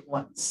high-tech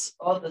ones.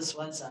 All those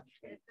ones are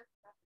free.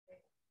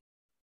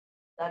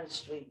 That is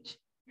strange.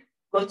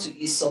 Go to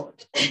Esau.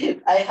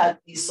 I had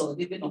Esau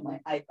even on my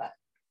iPad,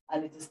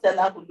 and it is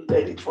Stella who looked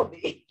at it for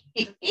me.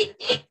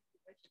 Okay,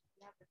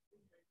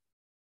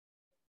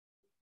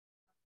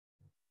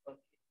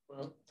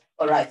 well,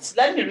 all right.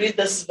 Let me read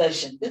this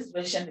version. This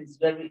version is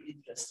very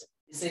interesting.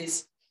 It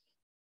says,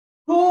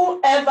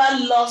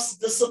 "Whoever loves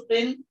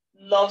discipline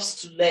loves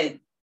to learn,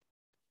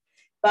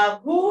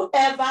 but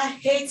whoever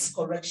hates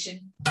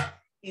correction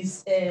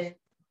is a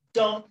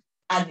dumb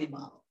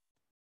animal."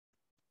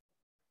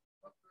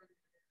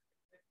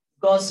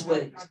 God's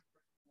word.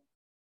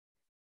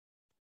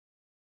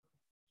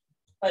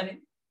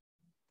 Honey?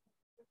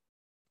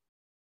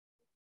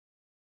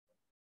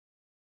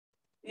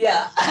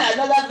 Yeah,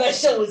 another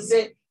version will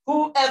say,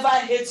 whoever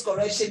hates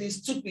correction is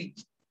stupid.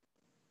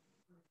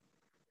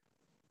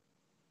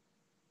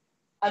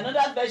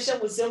 Another version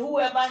will say,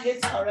 whoever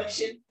hates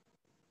correction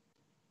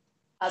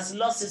has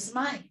lost his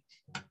mind.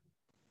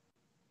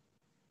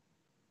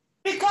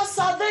 Because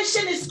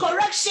salvation is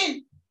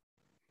correction.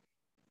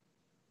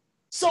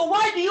 So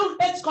why do you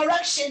hate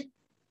correction?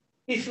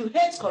 If you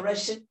hate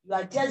correction, you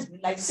are just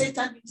like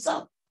Satan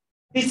himself.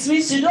 It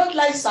means you don't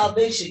like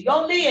salvation. You're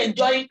only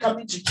enjoying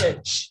coming to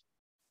church.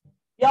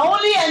 You're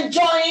only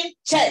enjoying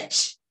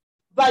church,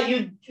 but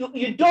you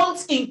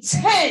don't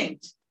intend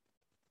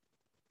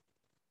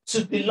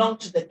to belong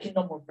to the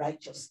kingdom of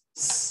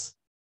righteousness.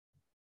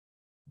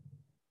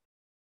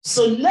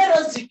 So let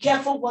us be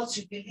careful what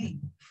you believe.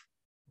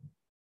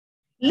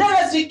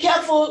 Let us be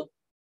careful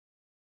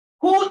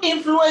who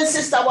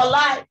influences our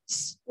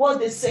lives, what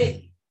they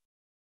say.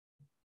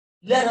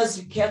 Let us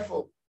be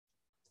careful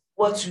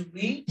what we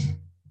read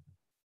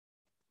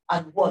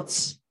and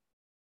what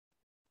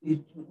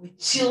we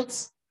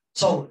tilt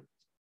toward.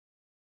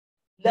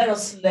 Let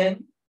us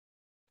learn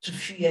to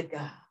fear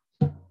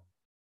God,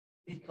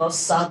 because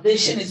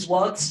salvation is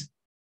what?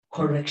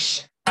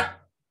 Correction.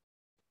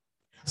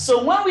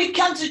 So when we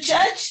come to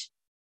church,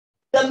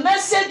 the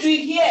message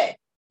we hear,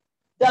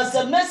 does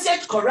the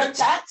message correct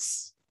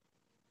us?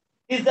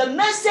 If the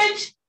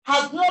message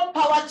has no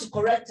power to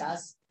correct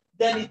us,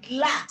 then it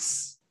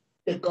lacks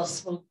the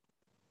gospel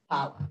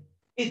power.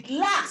 It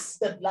lacks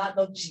the blood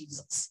of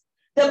Jesus.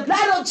 The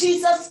blood of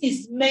Jesus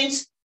is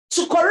meant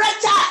to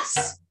correct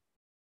us,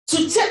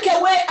 to take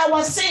away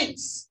our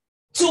sins,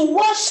 to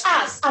wash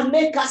us and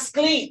make us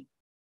clean.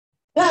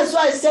 That's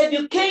why I said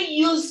you can't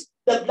use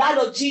the blood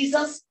of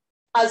Jesus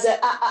as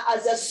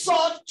a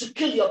sword to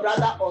kill your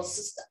brother or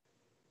sister.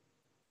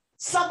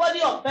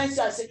 Somebody offends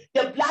you and says,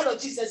 the blood of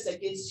Jesus is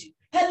against you.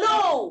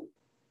 Hello.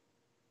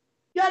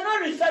 You are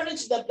not referring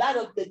to the blood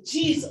of the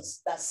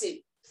Jesus that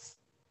saves.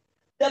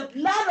 The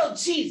blood of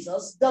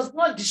Jesus does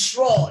not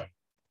destroy.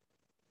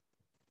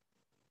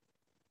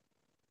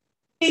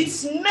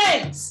 It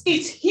mends,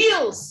 it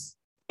heals,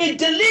 it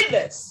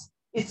delivers,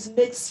 it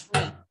makes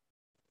free.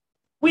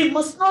 We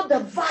must know the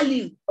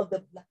value of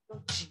the blood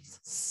of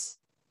Jesus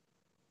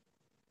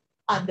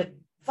and the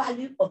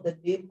value of the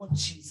name of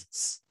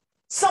Jesus.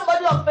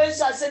 Somebody offends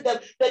you and said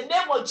that the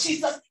name of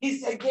Jesus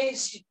is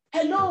against you.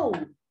 Hello.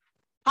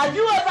 Have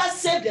you ever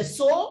saved a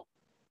soul?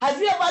 Have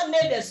you ever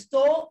made a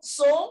soul?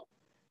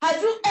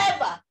 Have you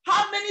ever?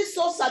 How many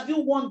souls have you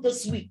won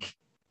this week?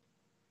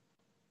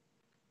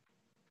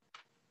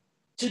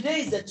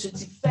 Today is the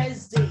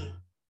 21st day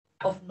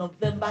of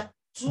November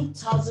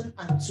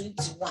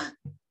 2021.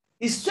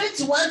 It's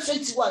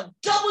 21,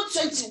 double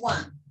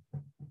 21.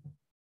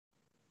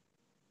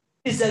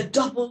 It's a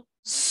double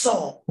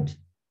sword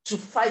to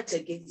fight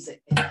against the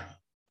enemy.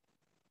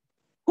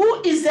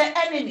 Who is the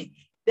enemy?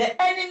 The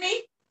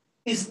enemy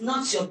is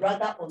not your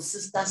brother or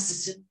sister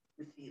sitting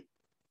with you.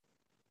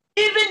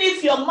 Even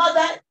if your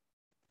mother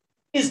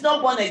is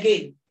not born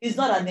again, is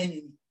not an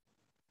enemy.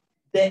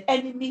 The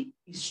enemy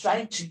is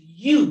trying to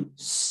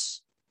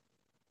use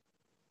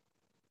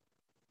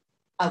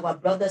our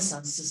brothers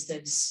and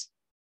sisters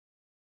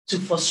to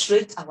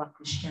frustrate our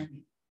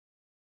Christianity.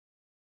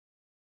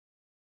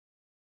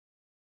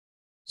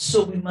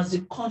 So we must be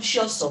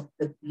conscious of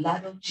the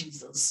blood of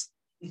Jesus.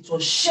 It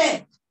was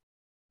shed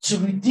to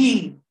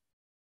redeem,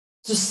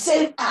 to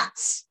save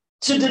us,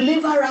 to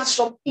deliver us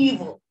from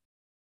evil.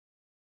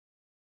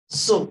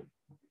 So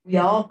we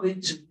are all going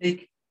to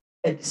make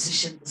a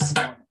decision this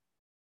morning.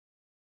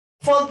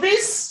 For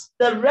this,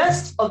 the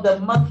rest of the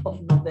month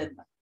of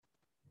November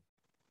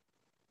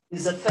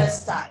is the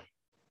first time.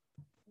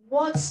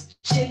 What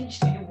change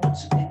do you want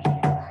to make in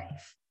your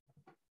life?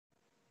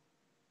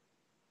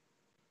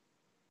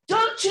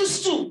 Don't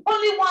choose two,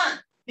 only one,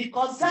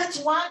 because that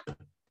one,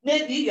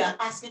 maybe you are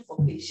asking for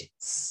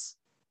patience.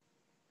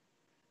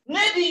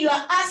 Maybe you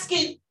are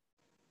asking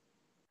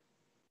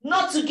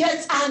not to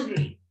get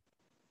angry.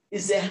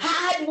 It's a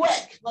hard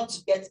work not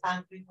to get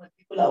angry when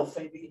people are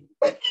offending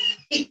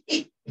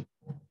you.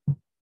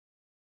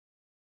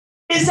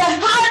 It's a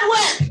hard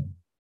work.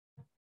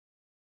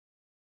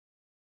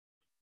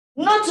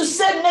 Not to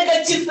say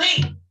negative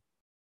thing.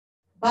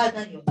 Bow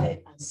down your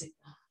head and say,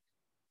 God,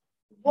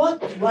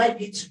 what do I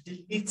need to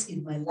delete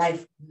in my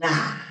life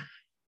now?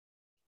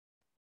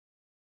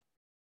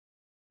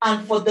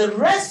 And for the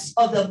rest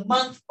of the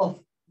month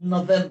of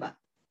November,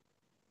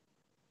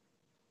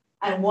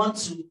 I want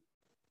to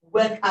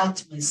work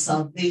out my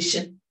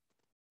salvation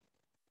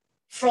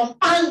from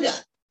anger,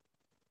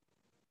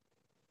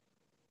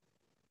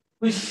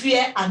 with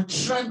fear and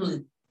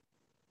trembling.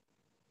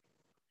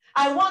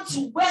 I want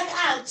to work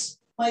out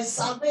my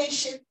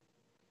salvation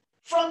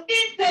from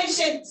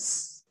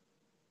impatience,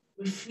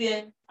 with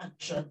fear and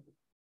trembling.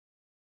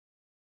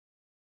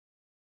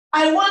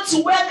 I want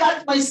to work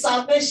out my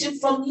salvation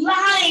from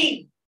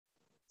lying.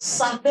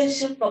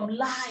 Salvation from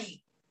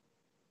lying.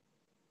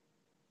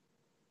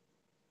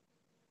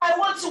 I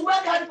want to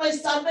work out my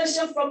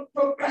salvation from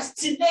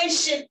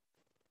procrastination.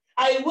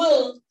 I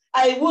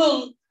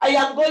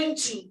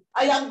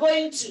am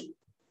going to.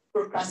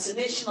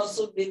 Procrastination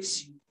also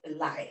makes you a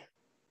liar.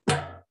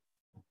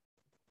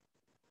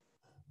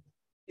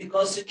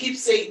 Because you keep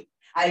saying,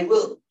 I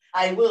will,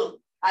 and you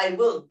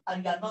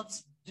are not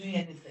doing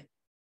anything.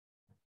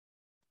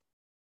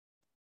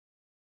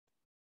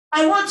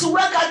 I want to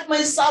work out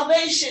my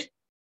salvation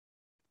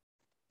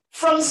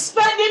from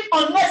spending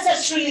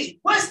unnecessarily,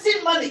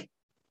 wasting money,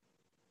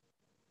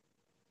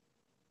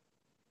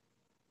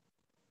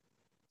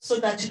 so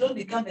that you don't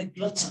become a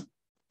glutton.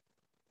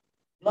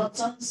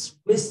 Gluttons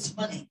waste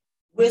money,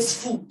 waste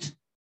food,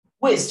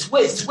 waste.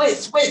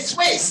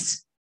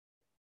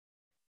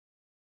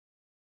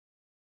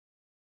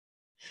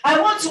 I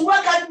want to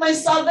work out my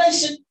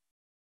salvation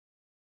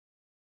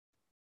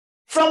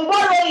from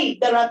borrowing.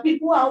 There are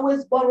people who are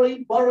always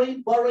borrowing,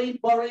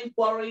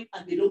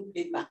 and they don't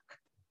pay back.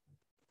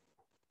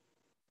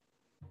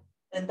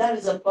 And that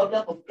is a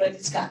problem of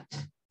credit card.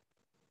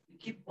 You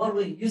keep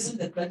borrowing, using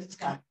the credit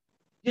card.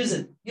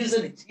 Using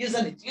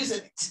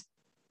it.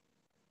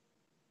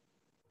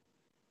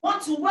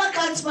 Want to work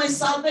out my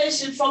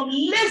salvation from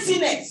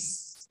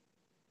laziness,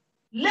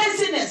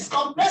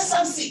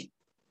 complacency.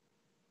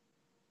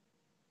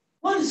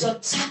 What is your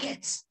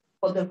target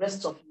for the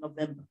rest of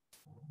November?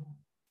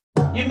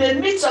 You may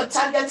meet your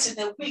targets in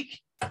a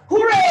week.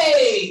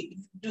 Hooray! If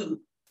you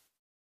do.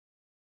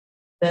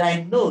 But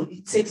I know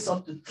it takes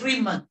up to 3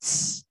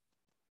 months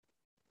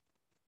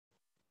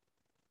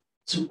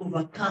to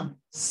overcome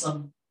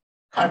some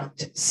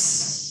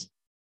characters,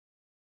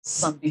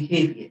 some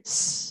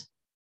behaviors.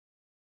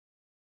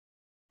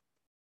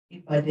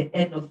 If by the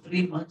end of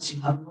 3 months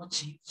you have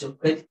not used your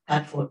credit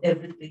card for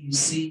everything you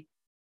see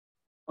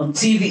on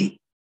TV,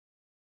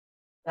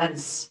 that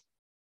is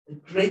a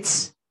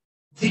great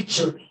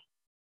victory.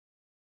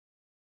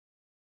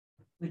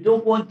 We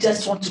don't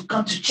just want to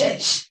come to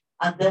church,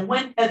 and then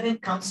when heaven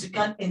comes, we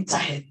can't enter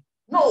heaven.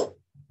 No.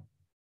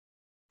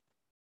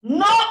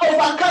 No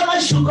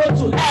overcomer should go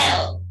to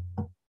hell.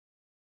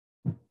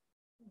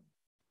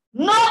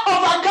 No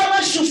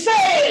overcomer should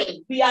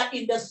fail. We are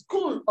in the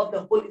school of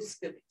the Holy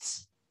Spirit.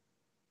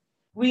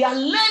 We are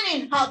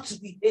learning how to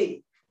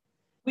behave.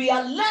 We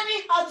are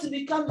learning how to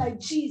become like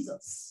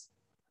Jesus.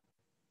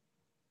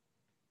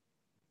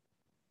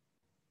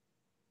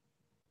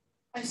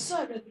 I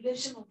saw a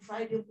revelation on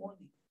Friday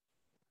morning.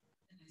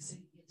 And I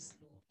said, yes,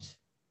 Lord,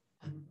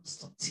 I will not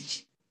stop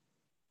teaching.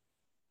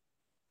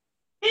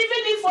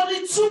 Even if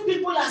only 2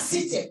 people are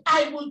seated,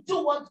 I will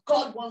do what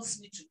God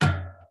wants me to do.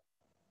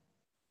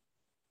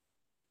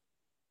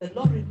 The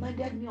Lord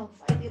reminded me on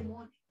Friday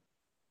morning.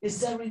 He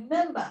said,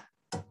 remember,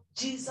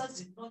 Jesus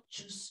did not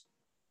choose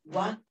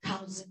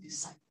 1,000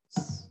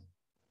 disciples.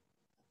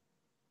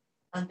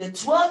 And the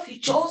 12 he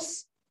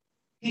chose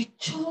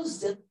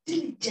them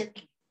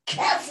diligently,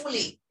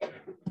 carefully.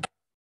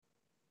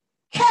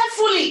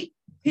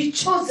 He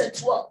chose the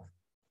 12.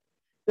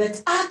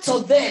 But out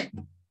of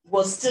them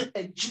was still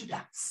a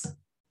Judas,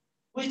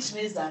 which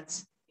means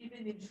that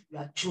even if you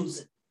are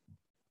chosen,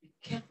 be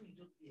careful you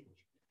don't be a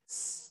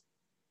Judas.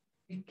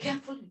 Be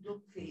careful you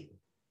don't fail.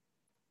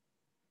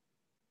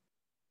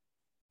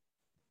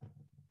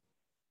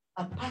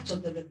 A part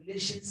of the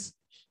revelations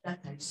that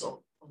I saw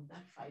on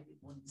that Friday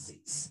morning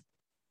says,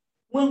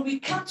 when we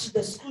come to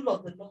the school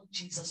of the Lord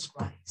Jesus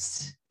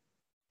Christ,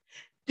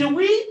 do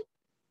we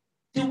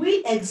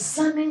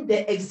examine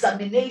the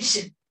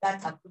examination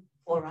that happened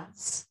before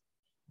us?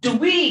 Do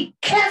we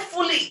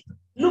carefully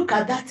look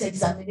at that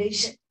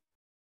examination?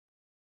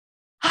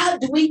 How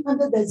do we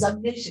handle the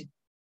examination?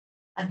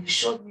 And he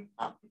showed me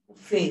how people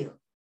fail.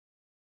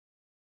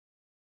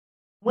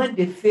 When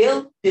they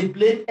fail, they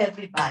blame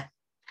everybody.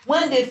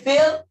 When they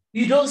fail,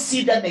 you don't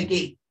see them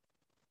again.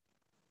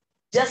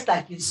 Just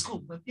like in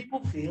school, when people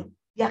fail,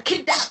 they are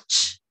kicked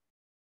out.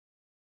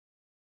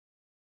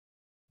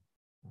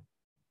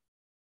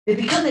 They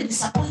become a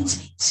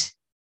disappointment.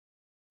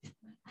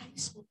 My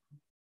eyes open.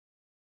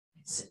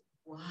 I said,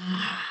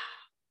 wow.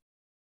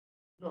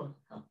 Lord,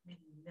 help me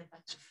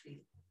never to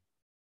fail.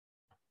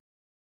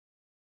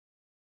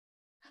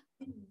 Help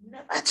me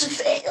never to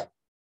fail.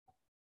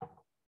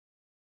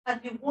 And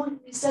he warned me,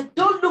 he said,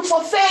 don't look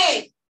for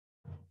fame.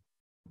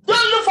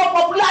 Don't look for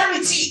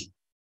popularity.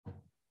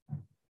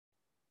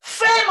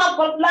 Fame and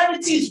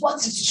popularity is what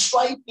is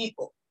destroying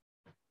people.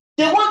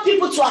 They want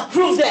people to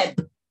approve them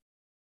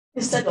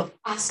instead of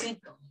asking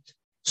God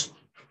to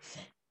approve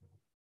them.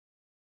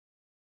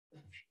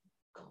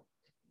 God,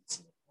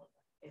 it's more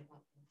than ever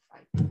been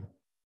fighting.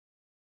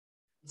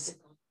 He said,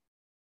 God,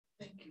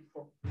 thank you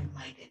for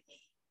reminding me.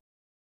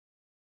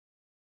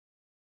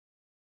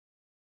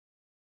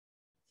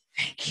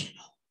 Thank you,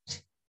 Lord.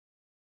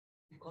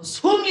 Because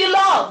whom you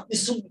love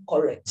is whom you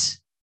correct.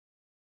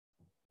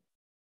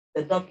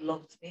 The Lord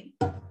loved me.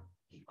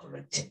 He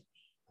corrected me.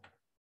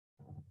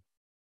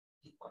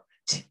 He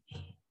corrected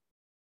me.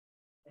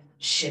 And I'm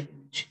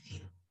sharing it with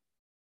you.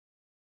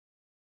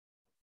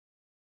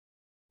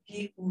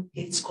 He who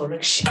hates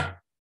correction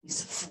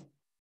is a fool.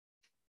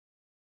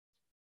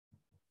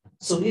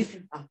 So if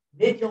you have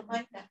made your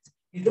mind that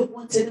you don't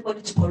want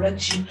anybody to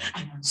correct you,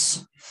 I am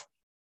sorry for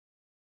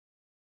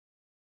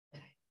you.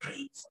 And I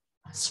pray for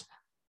you as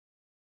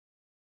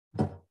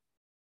well.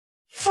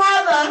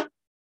 Father,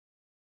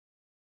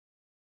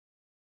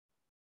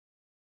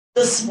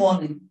 this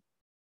morning,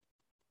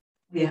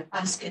 we are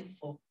asking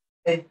for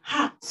a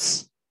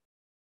heart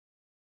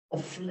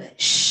of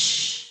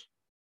flesh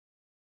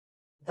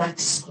that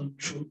is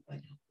controlled by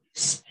the Holy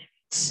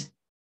Spirit.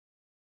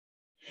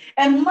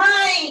 A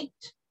mind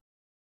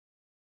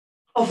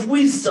of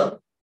wisdom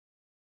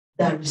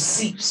that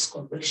receives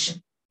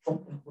correction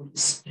from the Holy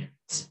Spirit.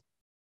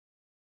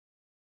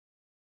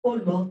 Oh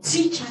Lord,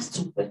 teach us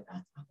to work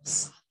out our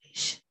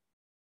salvation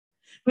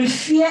with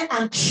fear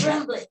and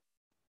trembling,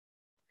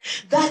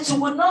 that we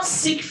will not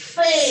seek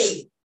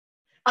fame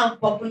and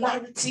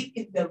popularity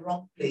in the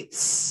wrong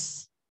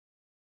place,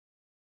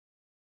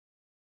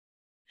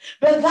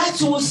 but that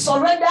we will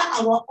surrender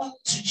our all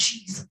to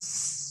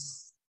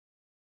Jesus.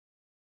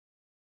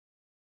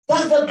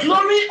 That the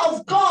glory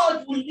of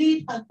God will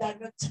lead and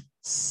direct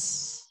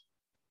us.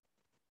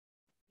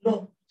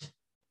 Lord,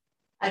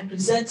 I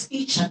present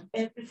each and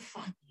every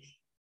family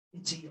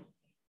into your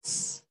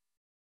hands.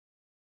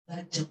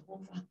 That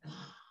Jehovah God,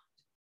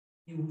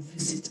 you will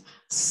visit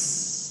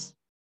us.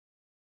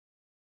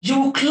 You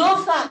will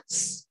clothe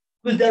us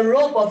with the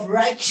robe of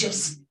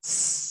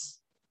righteousness.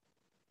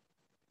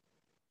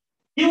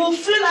 You will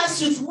fill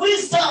us with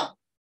wisdom.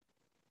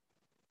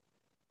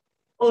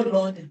 Oh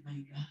Lord and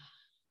my God.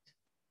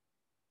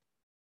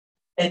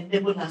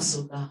 Enable us,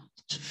 oh God,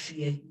 to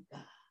fear you,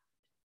 God.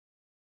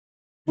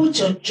 Put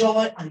your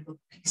joy and your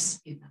peace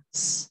in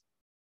us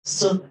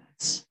so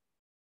that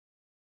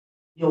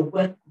your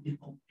work will be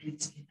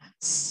complete in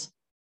us.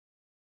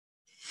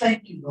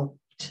 Thank you, Lord.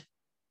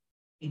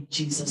 In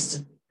Jesus'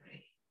 name we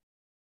pray.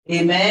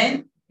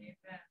 Amen. Amen.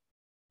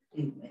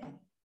 Amen.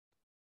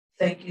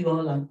 Thank you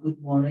all and good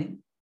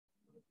morning.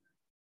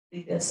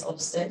 Leaders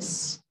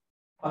upstairs,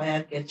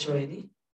 choir, get ready.